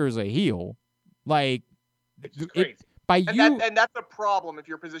Braun Breaker is a heel, like, and that's a problem if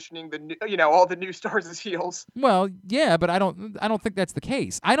you're positioning all the new stars as heels. Well, yeah, but I don't think that's the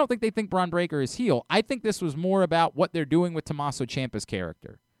case. I don't think they think Braun Breaker is heel. I think this was more about what they're doing with Tommaso Ciampa's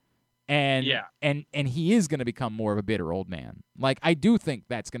character. And he is going to become more of a bitter old man. Like, I do think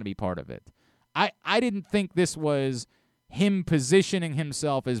that's going to be part of it. I didn't think this was him positioning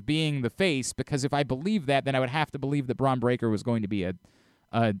himself as being the face, because if I believed that, then I would have to believe that Braun Breaker was going to be a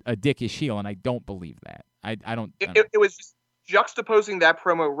dickish heel, and I don't believe that. I don't. It was just juxtaposing that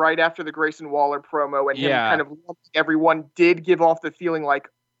promo right after the Grayson Waller promo, and him kind of lumping everyone did give off the feeling like,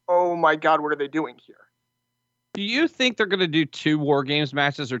 oh my God, what are they doing here? Do you think they're going to do 2 War Games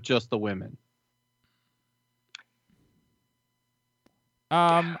matches or just the women?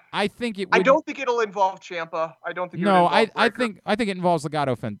 I think it. I don't think it'll involve Ciampa. I don't think. No, I think it involves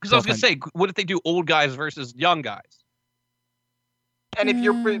Legado. Because I was going to say, what if they do old guys versus young guys? And if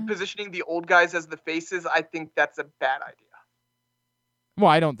you're positioning the old guys as the faces, I think that's a bad idea. Well,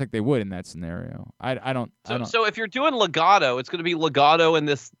 I don't think they would in that scenario. I don't. So if you're doing Legado, it's going to be Legado and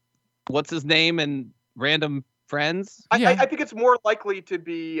this, what's his name, and random friends. I think it's more likely to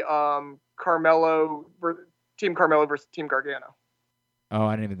be Carmelo, Team Carmelo versus Team Gargano. Oh,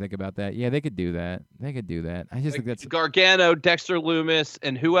 I didn't even think about that. Yeah, they could do that. I just think that's Gargano, Dexter Lumis,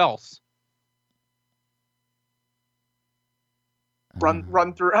 and who else?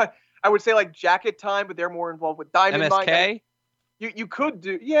 Run through. I would say like Jacket Time, but they're more involved with Diamond MSK. Mine. You could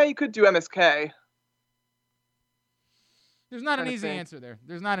do MSK. There's not an easy answer there.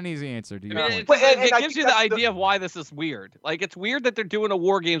 There's not an easy answer to your point. It gives you the idea of why this is weird. Like, it's weird that they're doing a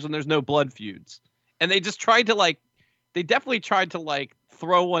War Games when there's no blood feuds, and they just tried to they definitely tried to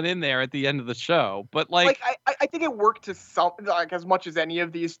throw one in there at the end of the show. But I think it worked to some as much as any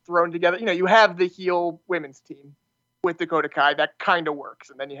of these thrown together. You have the heel women's team with Dakota Kai that kind of works,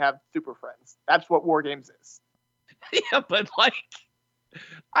 and then you have Super Friends. That's what War Games is. Yeah, but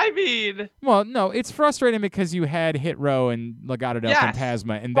I mean, well, no, it's frustrating because you had Hit Row and Legado del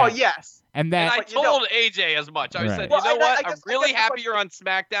Fantasma, and yes, and that. And I told AJ as much. I said, you know what? I'm really happy you're on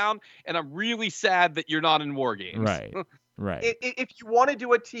SmackDown, and I'm really sad that you're not in War Games. Right. Right. If you want to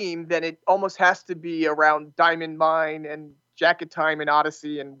do a team, then it almost has to be around Diamond Mine and Jacket Time and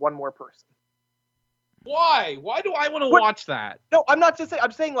Odyssey and one more person. Why? Why do I want to watch that? No, I'm not just saying.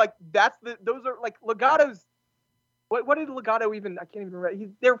 I'm saying those are Legado's. What did Legado even? I can't even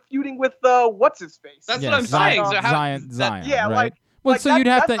remember. They're feuding with what's his face. That's what I'm saying. So Zion. Yeah, right? So you'd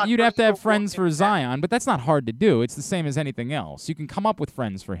have to have friends for Zion, but that's not hard to do. It's the same as anything else. You can come up with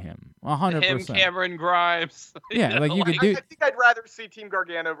friends for him. 100%. Him, Cameron Grimes. Yeah, you could do. I think I'd rather see Team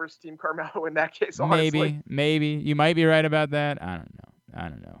Gargano versus Team Carmelo in that case. Honestly. Maybe you might be right about that. I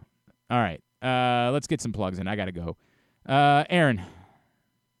don't know. All right, let's get some plugs in. I gotta go. Aaron.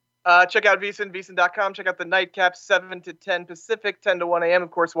 Check out VSiN, VSiN.com. Check out the Nightcap, 7 to 10 Pacific, 10 to 1 a.m. Of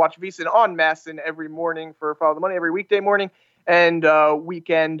course, watch VSiN on Masson every morning for Follow the Money, every weekday morning and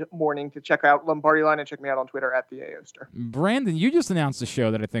weekend morning to check out Lombardi Line, and check me out on Twitter at the AOster. Brandon, you just announced a show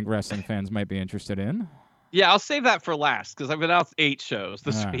that I think wrestling fans might be interested in. Yeah, I'll save that for last because I've announced 8 shows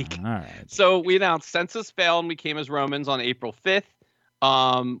this week. All right. So we announced Census Failed and We Came as Romans on April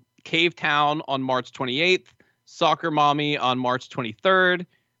 5th, Cave Town on March 28th, Soccer Mommy on March 23rd,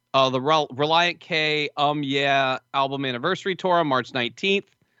 the Reliant K album anniversary tour on March 19th.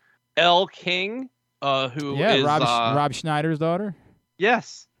 Elle King, who is Rob Schneider's daughter.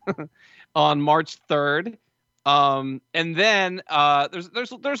 Yes, on March 3rd. And then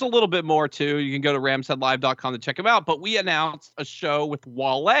there's a little bit more too. You can go to ramsheadlive.com to check them out. But we announced a show with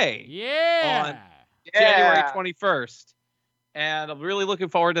Wale Yeah. January 21st. And I'm really looking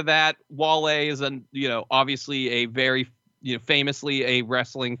forward to that. Wale is obviously a very, famously a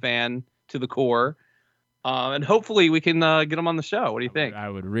wrestling fan to the core. And hopefully we can get him on the show. What do you think? I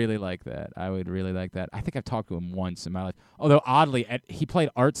would really like that. I think I've talked to him once in my life. Although oddly, he played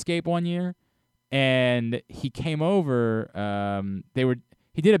Artscape one year, and he came over.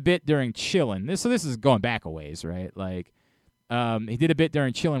 He did a bit during Chillin'. So this is going back a ways, right? Like, he did a bit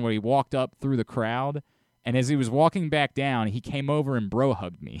during Chillin' where he walked up through the crowd, and as he was walking back down, he came over and bro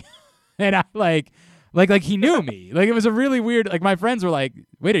hugged me, and I like he knew me. Like, it was a really weird. Like, my friends were like,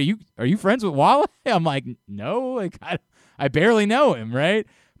 "Wait, are you friends with Wale?" I'm like, "No, like I barely know him, right?"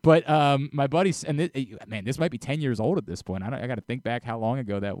 But my buddy, and this might be 10 years old at this point. I got to think back how long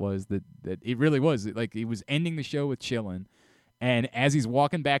ago that was. That it really was. Like, he was ending the show with Chillin', and as he's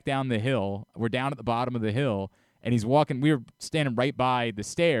walking back down the hill, we're down at the bottom of the hill, and he's walking. We were standing right by the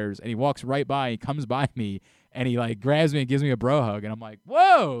stairs, and he walks right by. He comes by me, and he like grabs me and gives me a bro hug, and I'm like,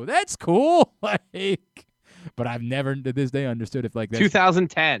 "Whoa, that's cool!" Like, but I've never to this day understood if like that's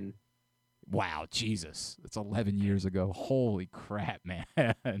 2010. Wow, Jesus. That's 11 years ago. Holy crap,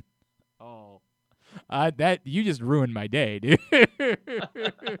 man. Oh. That you just ruined my day, dude.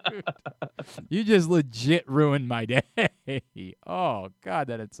 You just legit ruined my day. Oh, God,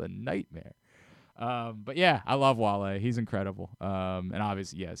 it's a nightmare. But yeah, I love Wale. He's incredible. And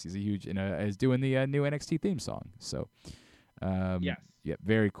obviously, yes, he's a huge, is doing the new NXT theme song. So, Yes. Yeah,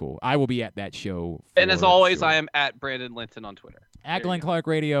 very cool. I will be at that show. And as always, sure. I am at Brandon Linton on Twitter. At Glenn Clark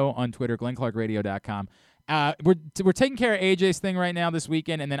Radio on Twitter, glennclarkradio.com. We're taking care of AJ's thing right now this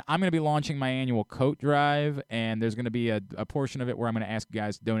weekend, and then I'm going to be launching my annual coat drive, and there's going to be a portion of it where I'm going to ask you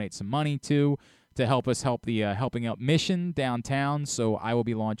guys to donate some money to help us help the Helping Out mission downtown. So I will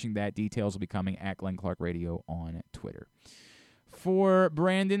be launching that. Details will be coming at Glenn Clark Radio on Twitter. For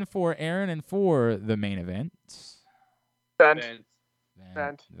Brandon, for Aaron, and for the main event. Vent.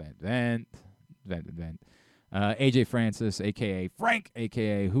 AJ Francis, a.k.a. Frank,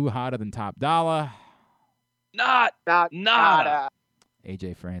 a.k.a. Who Hotter Than Top Dollar. Not.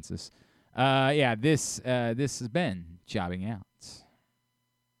 AJ Francis. This has been Jobbing Out.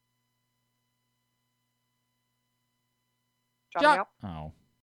 Jobbing out. Oh.